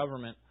city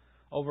government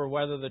over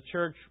whether the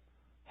church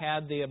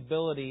had the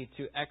ability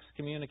to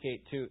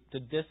excommunicate, to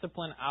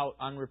discipline out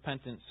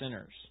unrepentant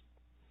sinners.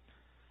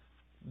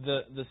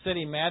 The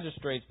city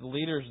magistrates, the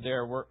leaders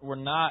there, were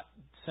not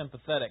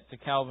sympathetic to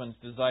Calvin's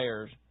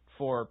desires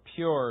for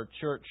pure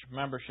church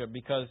membership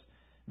because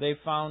they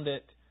found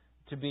it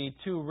to be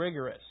too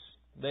rigorous.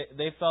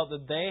 They felt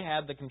that they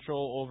had the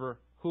control over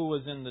who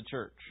was in the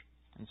church.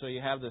 And so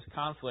you have this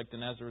conflict,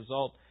 and as a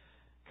result,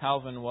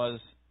 Calvin was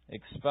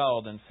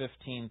expelled in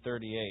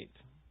 1538.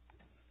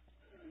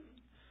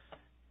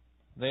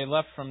 They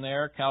left from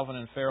there, Calvin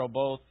and Farel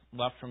both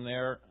left from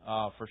there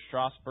for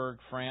Strasbourg,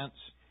 France.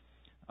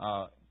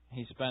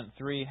 He spent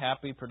 3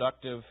 happy,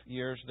 productive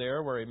years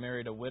there where he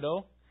married a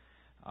widow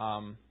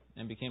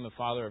and became a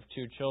father of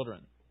 2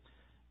 children.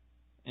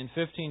 In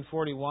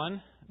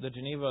 1541, the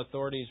Geneva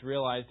authorities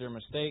realized their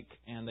mistake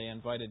and they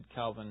invited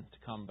Calvin to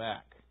come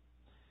back.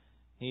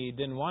 He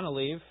didn't want to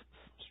leave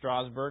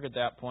Strasbourg at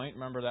that point.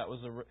 Remember, that was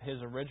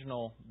his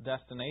original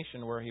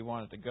destination where he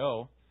wanted to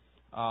go.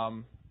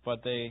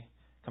 But they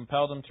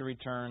compelled him to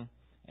return,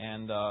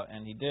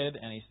 and he did,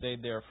 and he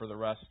stayed there for the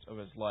rest of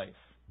his life.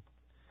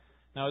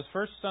 Now, his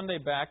first Sunday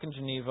back in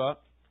Geneva,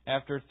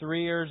 after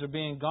 3 years of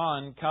being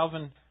gone,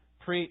 Calvin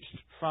preached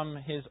from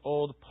his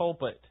old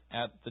pulpit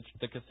at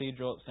the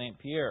cathedral at St.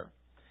 Pierre.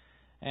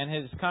 And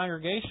his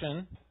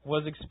congregation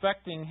was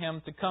expecting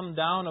him to come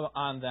down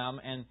on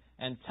them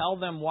and tell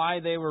them why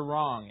they were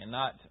wrong and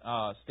not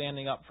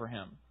standing up for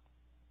him.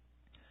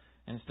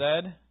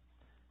 Instead,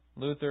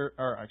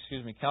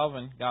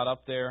 Calvin got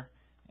up there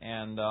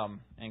and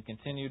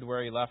continued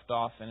where he left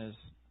off in his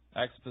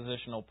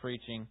expositional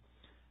preaching,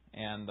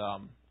 and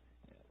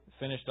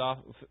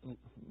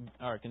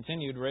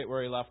continued right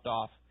where he left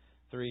off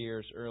 3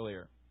 years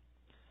earlier.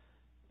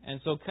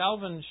 And so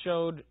Calvin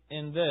showed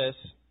in this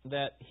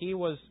that he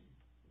was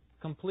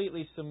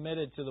completely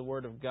submitted to the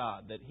Word of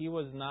God, that he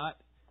was not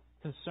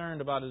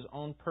concerned about his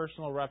own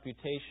personal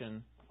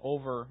reputation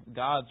over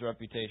God's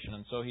reputation.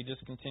 And so he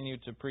just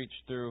continued to preach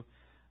through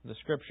the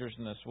Scriptures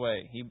in this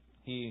way.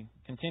 He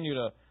continued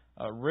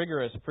a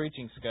rigorous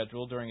preaching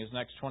schedule during his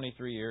next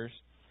 23 years.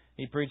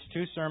 He preached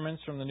 2 sermons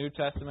from the New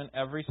Testament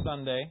every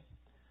Sunday,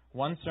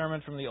 1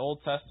 sermon from the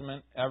Old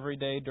Testament every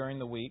day during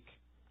the week,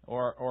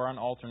 or on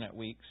alternate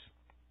weeks.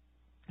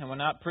 And when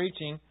not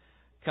preaching,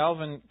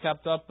 Calvin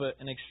kept up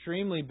an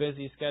extremely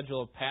busy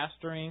schedule of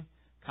pastoring,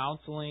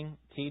 counseling,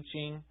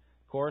 teaching,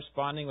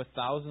 corresponding with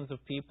thousands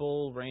of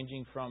people,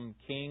 ranging from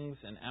kings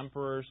and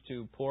emperors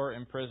to poor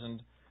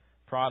imprisoned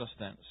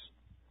Protestants.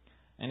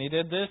 And he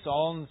did this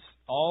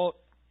all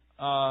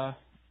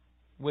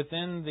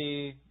within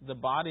the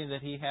body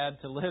that he had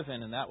to live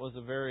in, and that was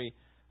a very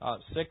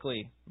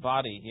sickly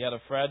body. He had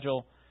a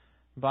fragile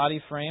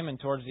body frame, and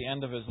towards the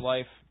end of his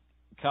life,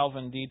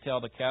 Calvin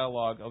detailed a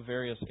catalog of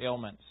various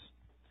ailments: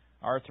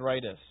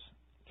 arthritis,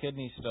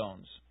 kidney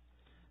stones,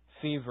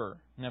 fever,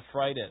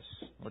 nephritis,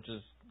 which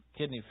is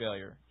kidney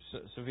failure,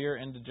 severe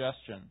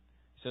indigestion.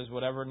 He says,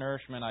 "Whatever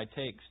nourishment I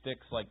take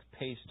sticks like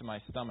paste to my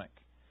stomach,"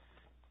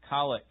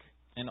 colic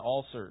and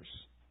ulcers.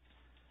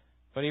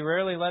 But he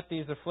rarely let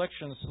these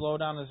afflictions slow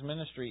down his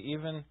ministry,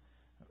 even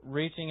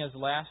reaching his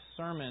last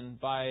sermon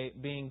by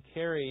being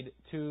carried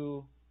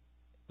to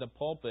the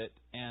pulpit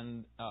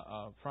and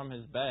from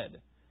his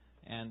bed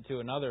and to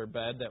another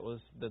bed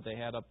that they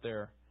had up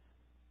there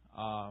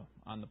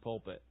on the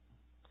pulpit.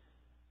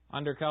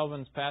 Under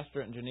Calvin's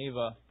pastorate in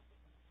Geneva,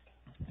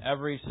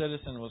 every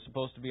citizen was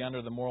supposed to be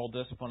under the moral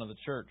discipline of the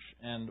church.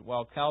 And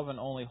while Calvin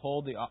only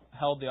held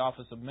the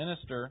office of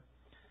minister,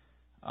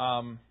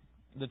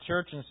 the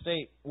church and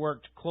state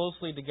worked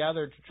closely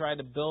together to try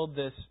to build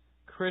this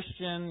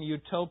Christian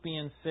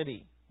utopian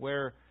city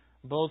where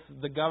both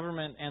the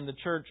government and the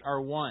church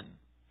are one.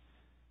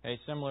 Okay,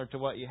 similar to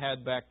what you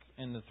had back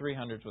in the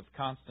 300s with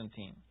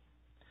Constantine.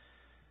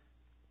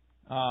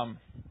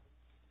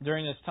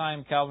 During this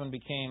time, Calvin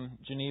became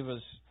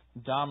Geneva's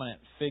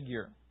dominant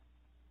figure,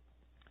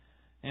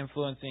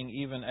 influencing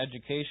even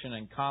education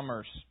and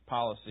commerce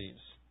policies.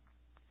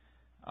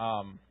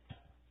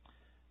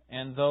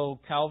 And though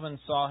Calvin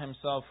saw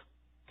himself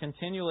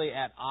continually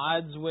at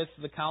odds with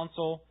the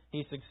council,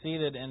 he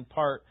succeeded in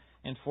part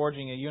in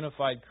forging a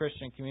unified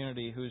Christian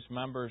community whose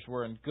members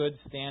were in good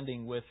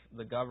standing with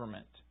the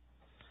government.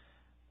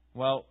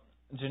 Well,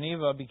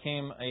 Geneva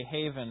became a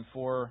haven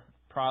for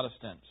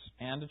Protestants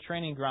and a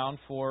training ground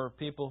for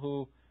people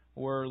who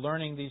were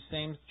learning these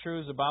same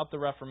truths about the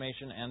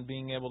Reformation and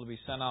being able to be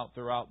sent out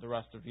throughout the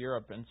rest of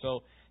Europe. And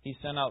so he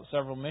sent out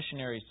several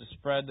missionaries to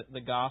spread the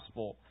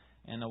gospel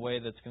in a way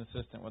that's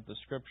consistent with the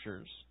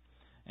Scriptures.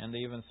 And they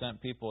even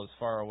sent people as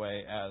far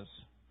away as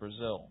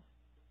Brazil.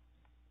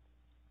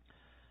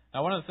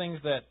 Now, one of the things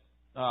that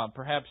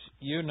perhaps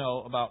you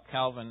know about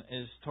Calvin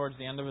is towards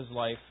the end of his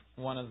life,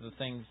 one of the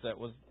things that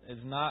is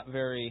not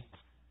very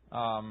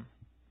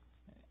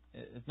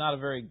it's not a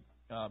very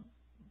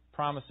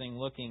promising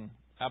looking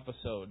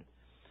episode.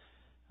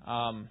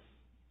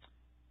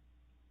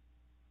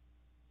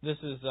 This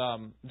is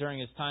during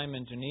his time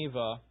in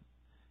Geneva.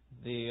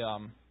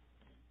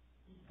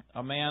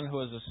 A man who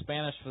was a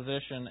Spanish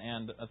physician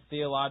and a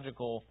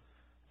theological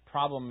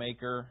problem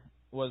maker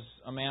was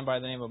a man by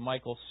the name of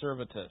Michael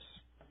Servetus.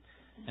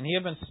 And he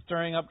had been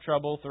stirring up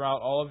trouble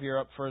throughout all of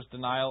Europe for his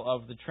denial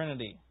of the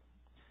Trinity.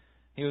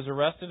 He was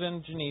arrested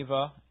in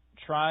Geneva,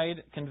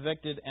 tried,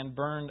 convicted, and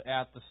burned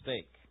at the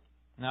stake.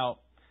 Now,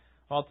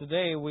 while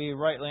today we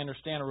rightly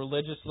understand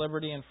religious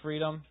liberty and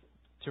freedom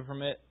to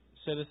permit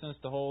citizens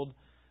to hold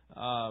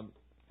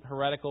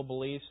heretical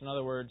beliefs, in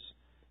other words,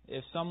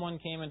 if someone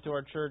came into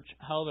our church,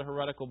 held a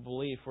heretical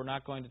belief, we're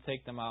not going to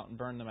take them out and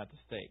burn them at the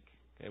stake.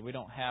 Okay, we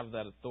don't have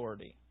that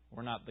authority.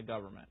 We're not the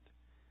government.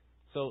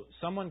 So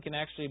someone can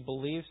actually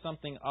believe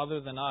something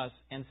other than us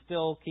and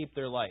still keep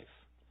their life.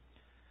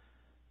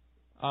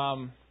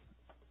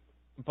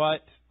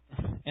 But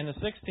in the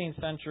 16th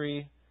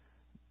century,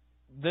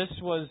 this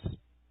was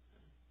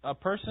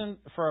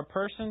for a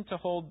person to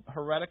hold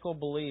heretical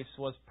beliefs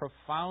was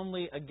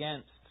profoundly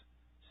against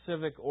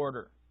civic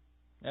order.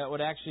 That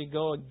would actually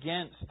go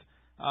against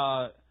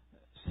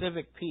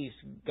civic peace,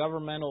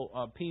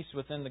 governmental peace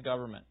within the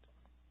government.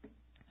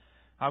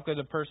 How could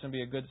a person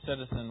be a good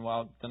citizen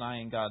while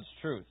denying God's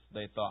truth,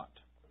 they thought.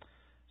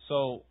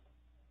 So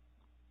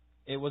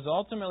it was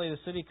ultimately the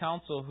city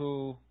council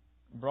who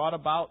brought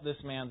about this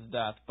man's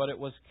death, but it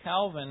was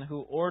Calvin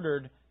who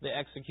ordered the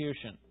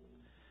execution.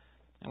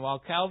 And while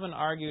Calvin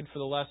argued for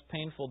the less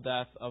painful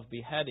death of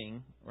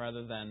beheading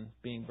rather than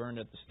being burned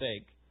at the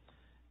stake,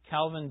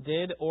 Calvin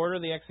did order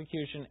the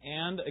execution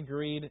and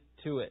agreed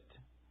to it,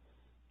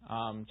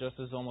 just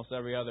as almost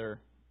every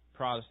other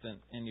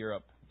Protestant in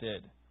Europe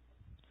did.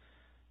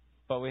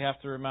 But we have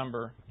to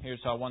remember,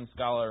 here's how one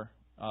scholar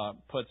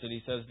puts it.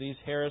 He says, these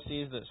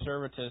heresies that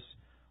Servetus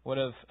would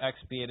have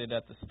expiated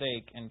at the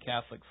stake in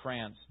Catholic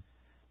France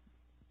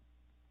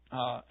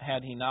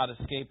had he not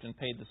escaped and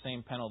paid the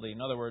same penalty. In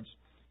other words,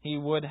 he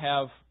would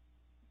have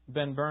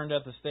been burned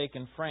at the stake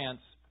in France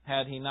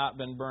had he not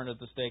been burned at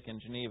the stake in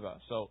Geneva.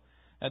 So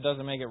that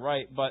doesn't make it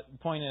right. But the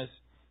point is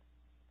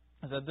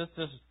that this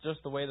is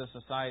just the way the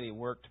society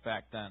worked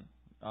back then.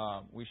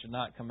 We should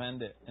not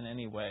commend it in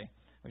any way.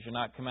 We should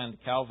not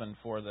commend Calvin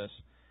for this.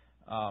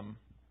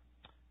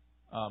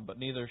 But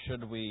neither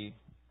should we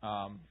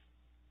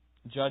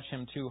judge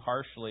him too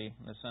harshly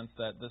in the sense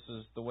that this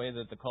is the way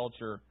that the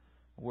culture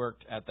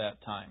worked at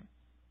that time.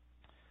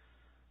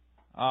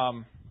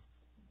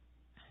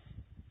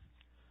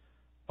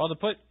 Well, to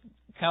put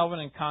Calvin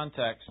in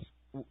context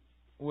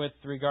with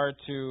regard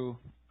to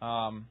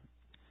how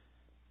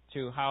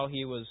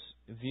he was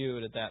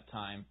viewed at that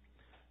time,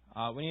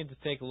 we need to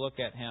take a look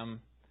at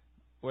him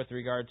with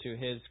regard to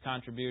his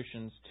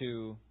contributions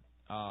to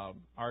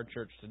our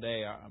church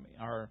today,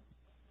 our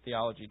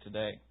theology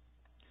today.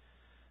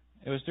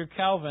 It was through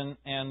Calvin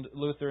and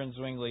Luther and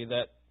Zwingli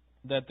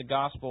that the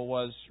gospel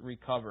was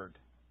recovered.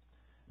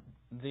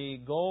 The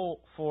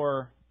goal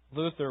for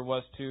Luther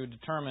was to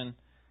determine,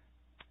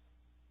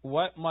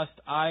 what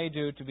must I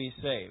do to be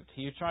saved?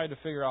 He tried to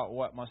figure out,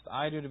 what must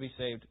I do to be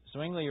saved?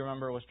 Zwingli, you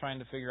remember, was trying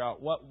to figure out,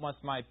 what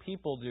must my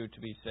people do to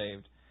be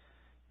saved?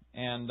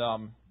 And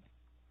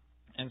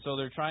so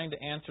they're trying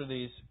to answer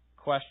these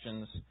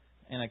questions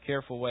in a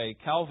careful way.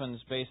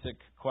 Calvin's basic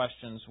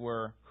questions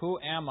were, who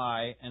am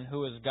I and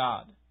who is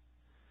God?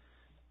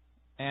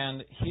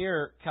 And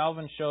here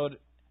Calvin showed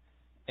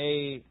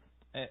a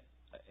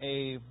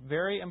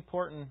very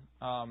important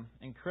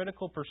and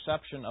critical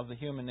perception of the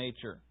human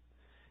nature.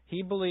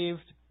 He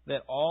believed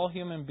that all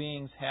human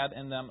beings had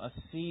in them a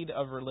seed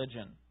of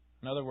religion.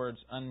 In other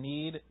words, a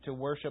need to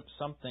worship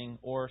something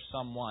or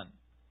someone.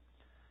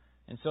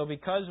 And so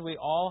because we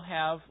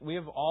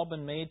have all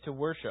been made to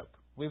worship.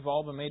 We've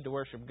all been made to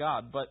worship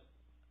God. But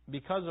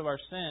because of our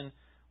sin,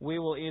 we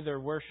will either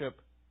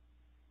worship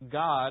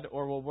God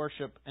or we'll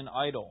worship an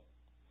idol,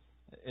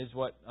 is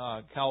what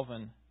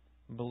Calvin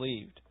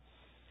believed.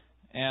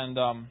 And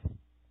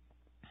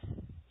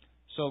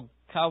so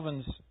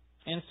Calvin's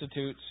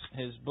Institutes,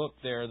 his book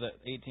there,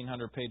 that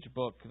 1,800-page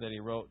book that he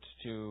wrote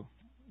to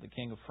the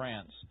King of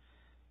France,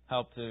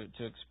 helped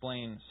to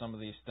explain some of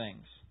these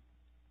things.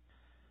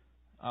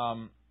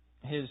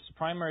 His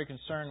primary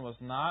concern was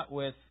not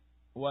with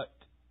what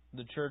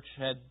the church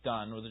had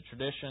done, or the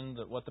tradition,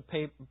 what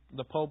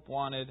the Pope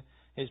wanted.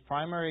 His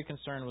primary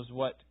concern was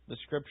what the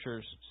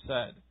Scriptures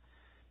said.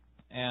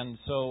 And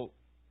so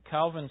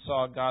Calvin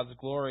saw God's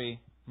glory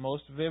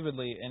most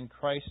vividly in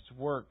Christ's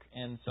work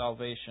in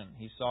salvation.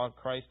 He saw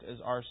Christ as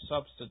our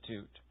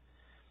substitute,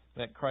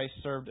 that Christ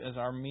served as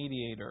our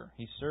mediator.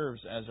 He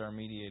serves as our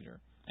mediator.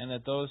 And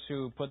that those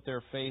who put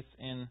their faith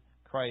in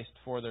Christ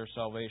for their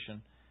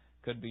salvation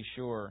could be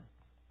sure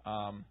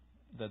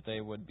that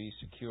they would be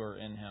secure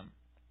in Him.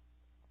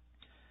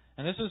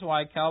 And this is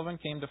why Calvin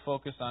came to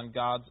focus on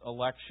God's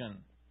election.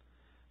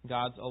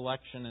 God's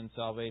election and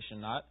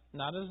salvation.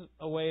 Not as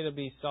a way to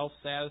be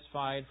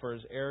self-satisfied for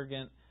His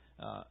arrogant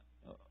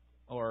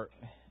or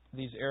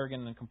these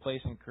arrogant and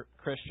complacent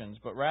Christians,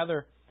 but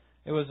rather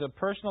it was a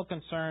personal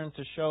concern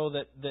to show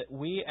that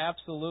we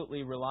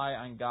absolutely rely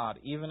on God,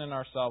 even in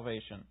our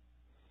salvation.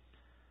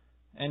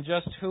 And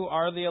just who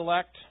are the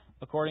elect,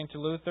 according to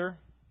Luther?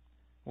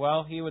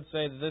 Well, he would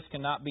say that this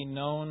cannot be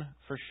known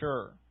for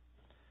sure,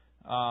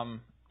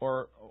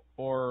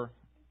 or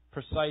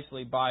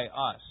precisely by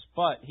us.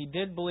 But he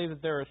did believe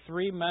that there are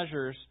three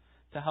measures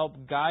to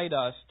help guide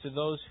us to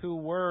those who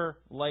were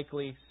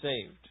likely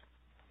saved.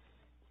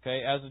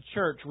 Okay, as a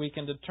church, we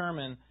can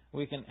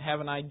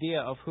have an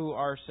idea of who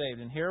are saved.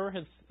 And here are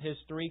his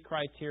three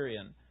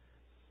criterion.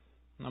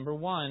 Number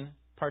one,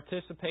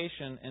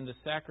 participation in the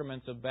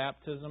sacraments of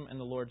baptism and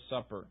the Lord's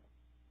Supper.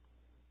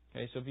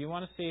 Okay, so if you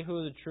want to see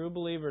who the true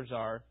believers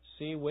are,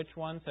 see which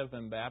ones have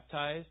been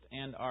baptized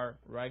and are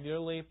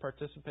regularly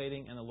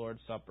participating in the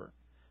Lord's Supper.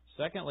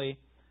 Secondly,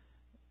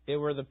 it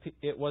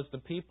was the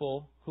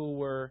people who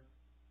were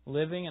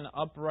living an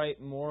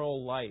upright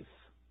moral life.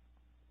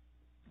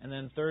 And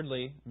then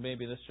thirdly,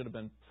 maybe this should have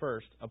been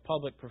first, a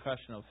public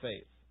profession of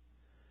faith.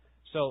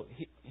 So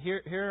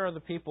here are the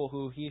people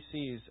who he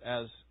sees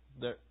as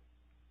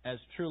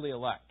truly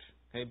elect.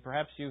 Okay,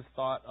 perhaps you've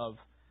thought of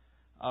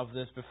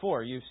this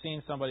before. You've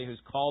seen somebody who's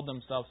called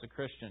themselves a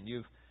Christian.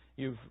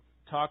 You've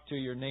talked to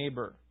your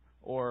neighbor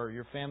or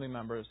your family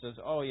member who says,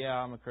 "Oh yeah,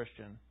 I'm a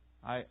Christian.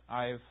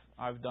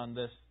 I've done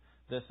this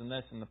and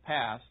this in the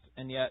past,"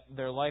 and yet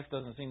their life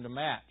doesn't seem to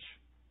match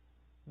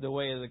the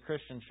way the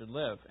Christian should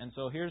live. And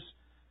so here's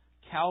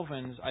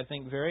Calvin's, I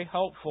think, very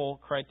helpful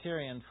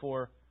criterion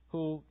for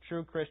who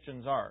true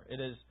Christians are. It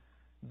is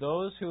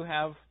those who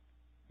have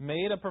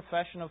made a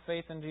profession of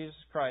faith in Jesus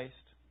Christ,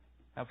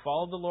 have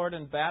followed the Lord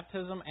in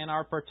baptism, and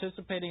are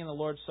participating in the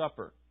Lord's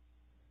Supper.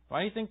 Why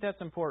do you think that's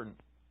important?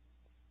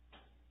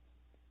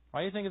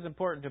 Why do you think it's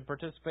important to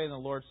participate in the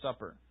Lord's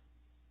Supper?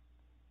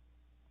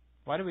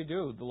 Why do we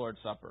do the Lord's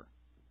Supper?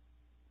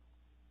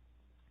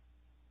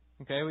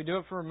 Okay, we do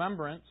it for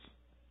remembrance.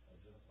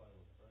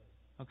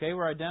 Okay,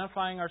 we're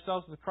identifying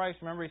ourselves with Christ.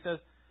 Remember, he says,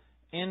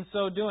 in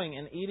so doing,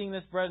 in eating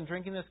this bread and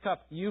drinking this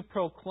cup, you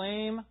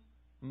proclaim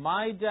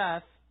my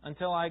death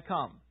until I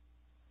come.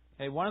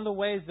 Okay, one of the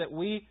ways that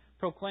we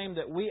proclaim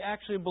that we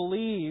actually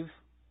believe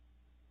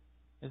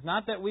is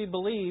not that we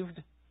believed.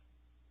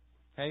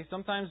 Okay,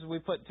 sometimes we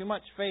put too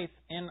much faith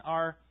in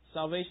our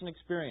salvation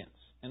experience,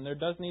 and there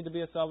does need to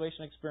be a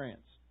salvation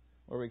experience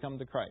where we come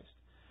to Christ.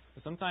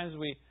 But sometimes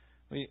we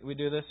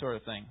do this sort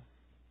of thing.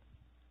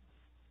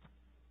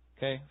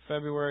 Okay,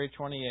 February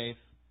 28th,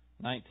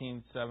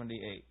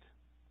 1978.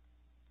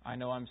 I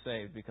know I'm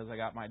saved because I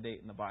got my date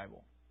in the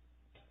Bible.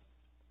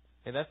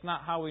 Okay, that's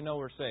not how we know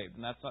we're saved.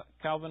 And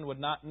Calvin would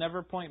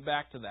never point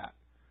back to that.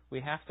 We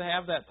have to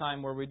have that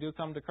time where we do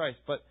come to Christ.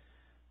 But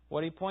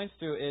what he points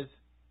to is,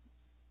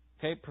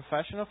 okay,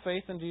 profession of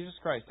faith in Jesus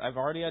Christ. I've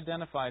already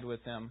identified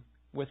with Him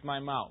with my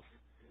mouth.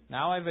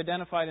 Now I've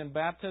identified in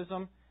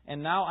baptism,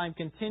 and now I'm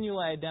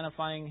continually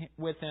identifying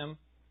with Him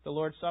the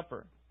Lord's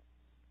Supper.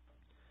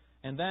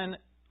 And then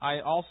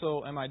I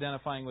also am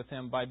identifying with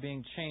Him by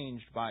being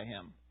changed by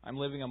Him. I'm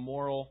living a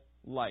moral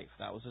life.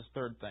 That was his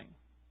third thing.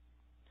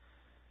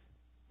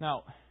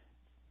 Now,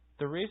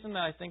 the reason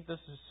that I think this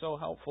is so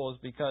helpful is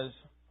because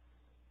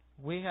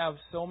we have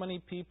so many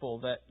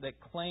people that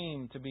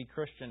claim to be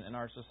Christian in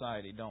our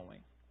society, don't we?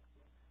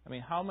 I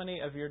mean, how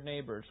many of your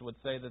neighbors would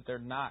say that they're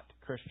not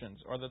Christians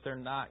or that they're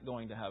not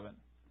going to heaven?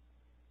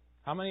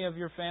 How many of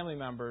your family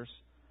members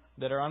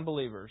that are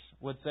unbelievers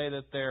would say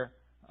that they're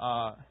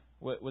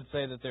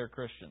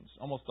Christians?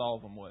 Almost all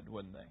of them would,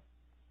 wouldn't they?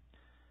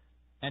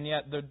 And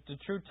yet, the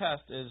true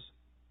test is,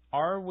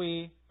 are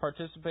we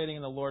participating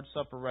in the Lord's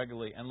Supper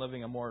regularly and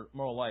living a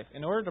moral life?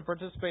 In order to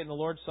participate in the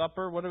Lord's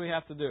Supper, what do we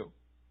have to do?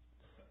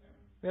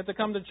 We have to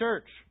come to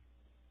church.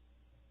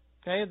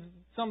 Okay, it's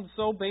something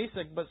so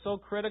basic but so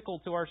critical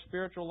to our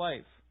spiritual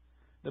life.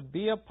 To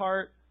be a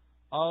part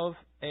of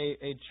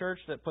a church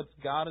that puts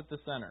God at the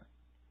center.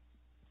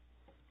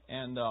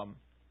 And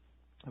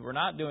if we're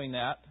not doing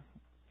that,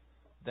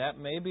 that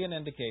may be an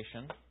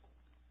indication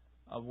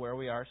of where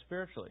we are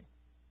spiritually.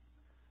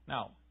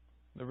 Now,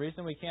 the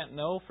reason we can't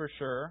know for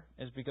sure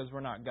is because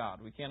we're not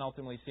God. We can't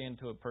ultimately see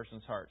into a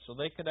person's heart. So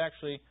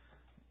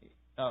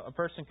a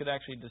person could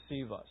actually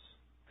deceive us,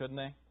 couldn't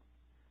they?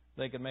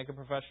 They could make a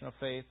profession of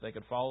faith, they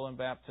could follow in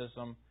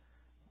baptism,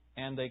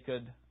 and they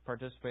could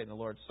participate in the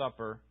Lord's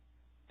Supper.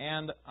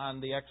 And on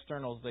the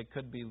externals, they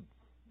could be,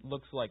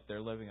 looks like they're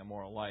living a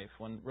moral life,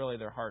 when really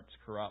their heart's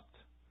corrupt.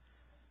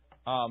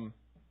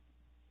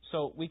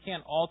 So we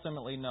can't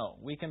ultimately know.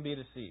 We can be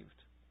deceived.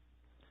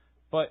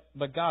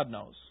 But God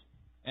knows.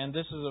 And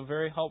this is a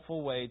very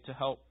helpful way to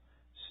help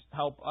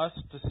us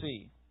to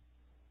see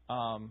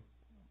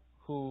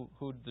who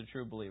the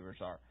true believers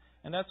are.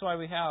 And that's why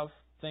we have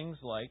things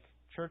like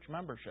church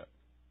membership.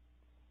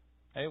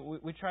 Okay?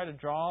 We try to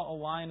draw a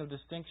line of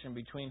distinction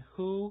between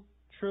who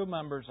true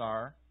members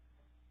are,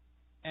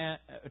 and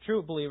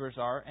true believers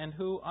are, and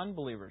who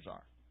unbelievers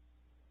are.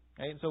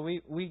 Okay? So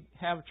we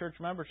have church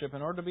membership.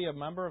 In order to be a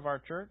member of our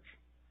church,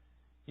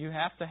 you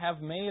have to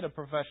have made a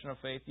profession of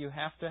faith, you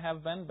have to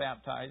have been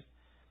baptized,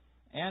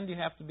 and you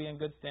have to be in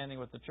good standing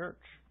with the church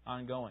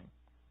ongoing.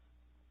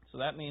 So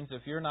that means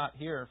if you're not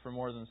here for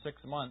more than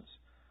 6 months,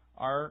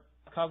 our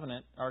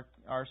covenant, our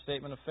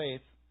statement of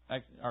faith,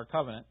 our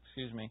covenant,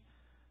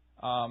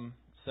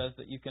 says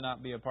that you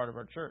cannot be a part of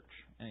our church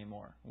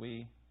anymore.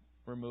 We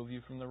remove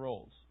you from the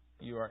rolls.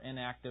 You are an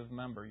inactive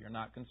member. You're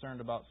not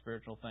concerned about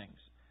spiritual things.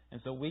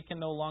 And so we can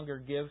no longer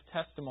give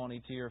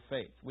testimony to your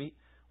faith. We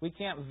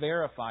can't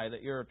verify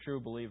that you're a true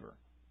believer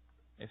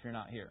if you're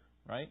not here,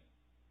 right?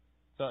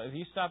 So if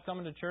you stop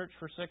coming to church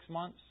for 6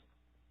 months,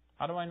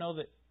 how do I know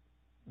that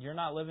you're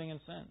not living in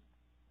sin?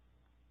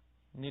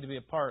 You need to be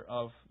a part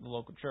of the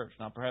local church.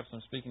 Now, perhaps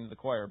I'm speaking to the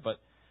choir, but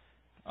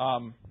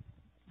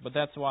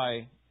that's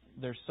why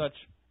there's such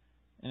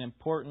an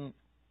important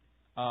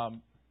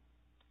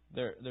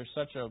there's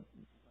such a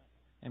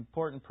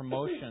important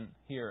promotion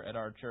here at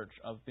our church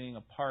of being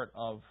a part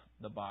of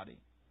the body.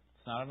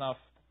 It's not enough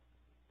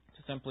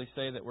to simply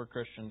say that we're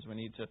Christians. We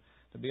need to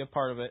be a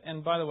part of it.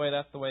 And by the way,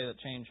 that's the way that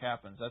change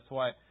happens. That's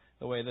why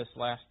the way this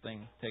last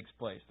thing takes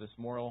place. This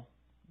moral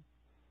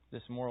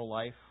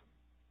life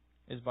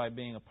is by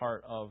being a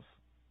part of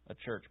a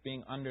church,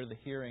 being under the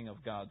hearing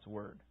of God's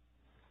Word.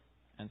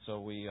 And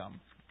so we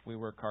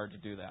work hard to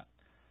do that.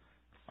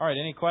 All right,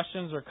 any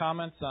questions or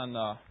comments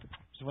on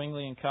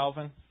Zwingli and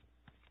Calvin?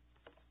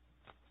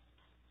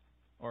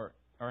 Or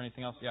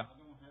anything else? Yeah. I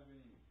don't have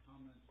any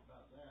comments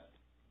about that,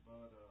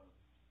 but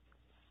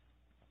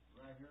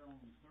right here on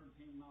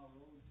 13 Mile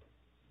Road, this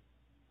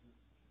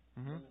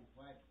old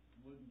white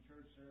wooden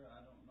church there, I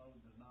don't know the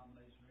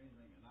denomination or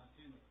anything, and I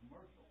seen a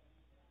commercial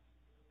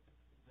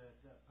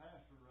that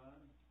pastor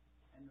run,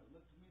 and it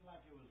looked to me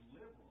like it was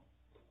liberal.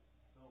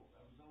 So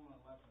it was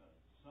on like a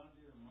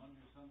Sunday or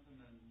Monday or something,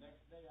 and the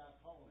next day I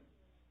called him,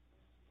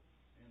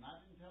 and I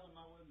didn't tell him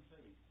I wasn't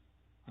saved.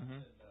 I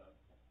said,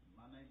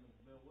 my name is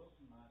Bill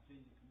Wilson, I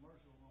seen the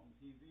commercial on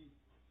TV.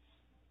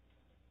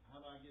 How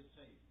do I get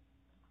saved?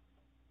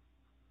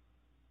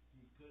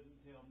 He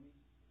couldn't tell me,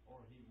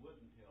 or he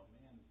wouldn't tell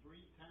me, and 3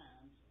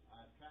 times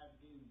I tried to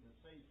get him to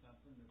say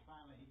something, and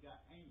finally he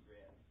got angry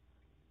at me.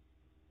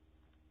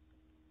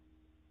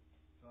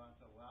 So I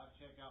said, well, I'll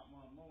check out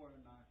one more,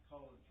 and I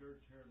called a church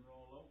here in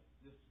Royal Oak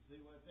just to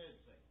see what they'd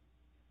say.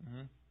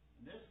 And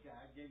this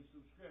guy gave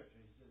some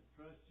scripture. He said,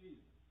 trust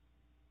Jesus.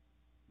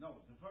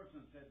 No, the first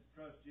one said,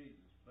 trust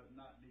Jesus, but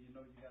not, do you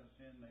know you got a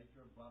sin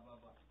nature, blah, blah,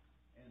 blah.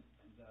 And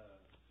the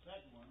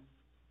second one,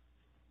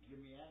 give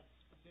me Acts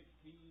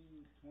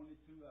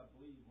 16:22, I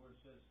believe, where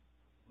it says,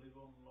 believe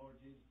on the Lord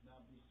Jesus,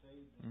 now be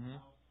saved in the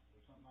house,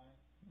 or something like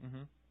that.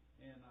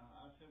 And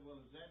I said,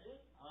 well, is that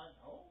it?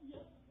 Oh,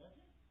 yeah, that's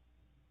it.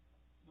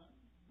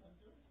 Nothing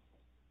to it.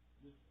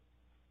 Just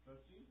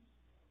trust Jesus.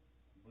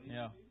 Believe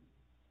in Jesus.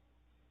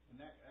 And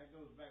that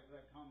goes back to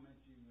that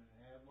comment you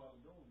had a while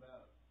ago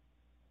about,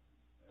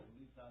 at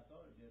least I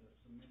thought it did, of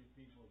so many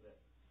people that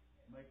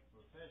make a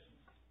profession.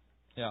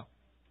 Yeah.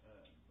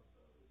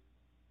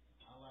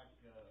 I like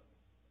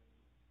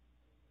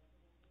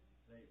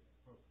they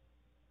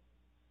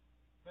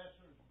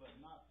professors but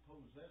not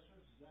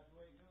possessors. Is that the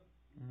way it goes?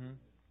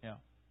 Yeah.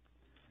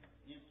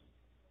 Empty.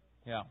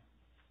 Yeah.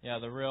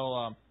 The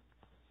real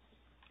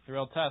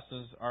test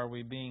is: are we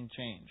being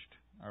changed?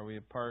 Are we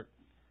a part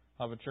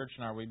of a church,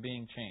 and are we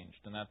being changed?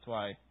 And that's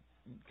why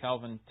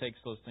Calvin takes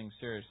those things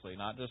seriously,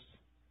 not just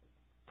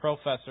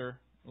professor,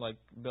 like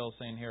Bill's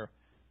saying here,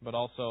 but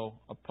also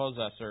a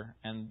possessor.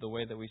 And the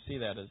way that we see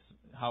that is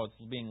how it's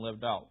being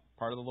lived out.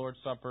 Part of the Lord's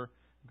Supper,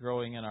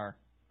 growing in our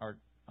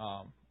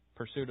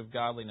pursuit of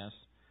godliness.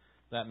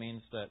 That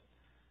means that,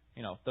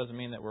 doesn't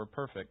mean that we're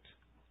perfect,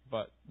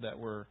 but that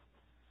we're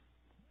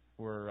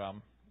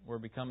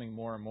becoming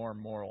more and more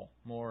moral,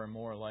 more and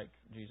more like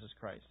Jesus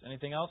Christ.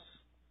 Anything else?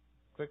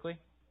 Quickly?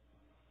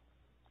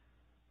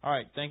 All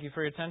right. Thank you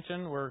for your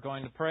attention. We're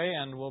going to pray,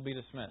 and we'll be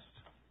dismissed.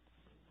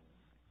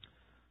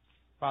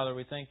 Father,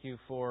 we thank you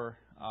for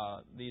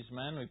these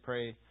men. We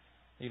pray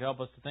that you'd help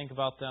us to think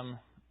about them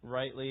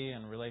rightly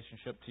in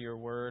relationship to your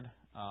word.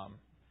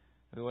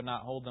 We would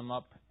not hold them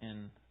up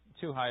in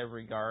too high of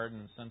regard in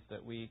the sense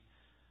that we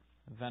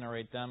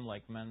venerate them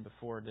like men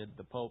before did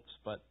the popes,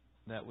 but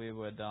that we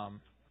would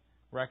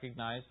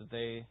recognize that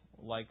they,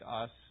 like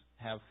us,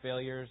 have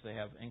failures, they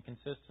have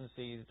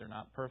inconsistencies, they're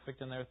not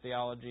perfect in their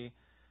theology,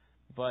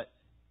 but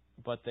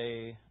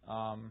they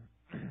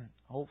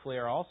hopefully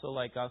are also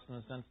like us in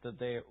the sense that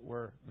they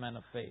were men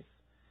of faith.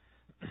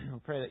 We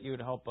pray that you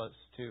would help us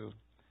to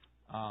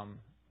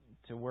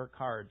work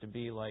hard to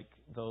be like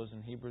those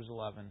in Hebrews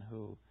 11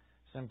 who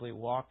simply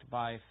walked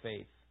by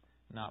faith,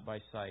 not by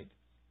sight,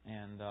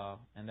 And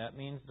that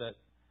means that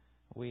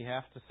we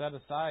have to set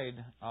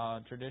aside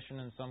tradition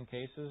in some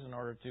cases in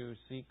order to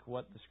seek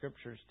what the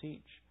Scriptures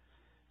teach.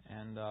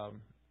 And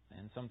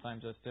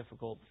sometimes that's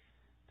difficult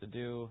to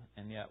do,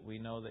 and yet we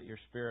know that your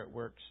Spirit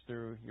works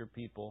through your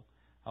people.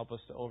 Help us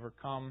to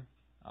overcome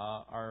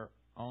our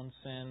own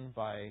sin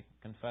by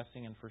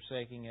confessing and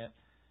forsaking it,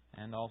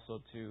 and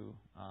also to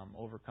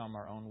overcome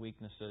our own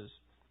weaknesses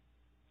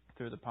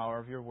through the power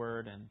of your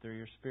Word and through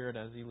your Spirit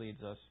as He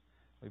leads us.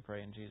 We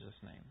pray in Jesus'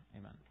 name.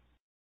 Amen.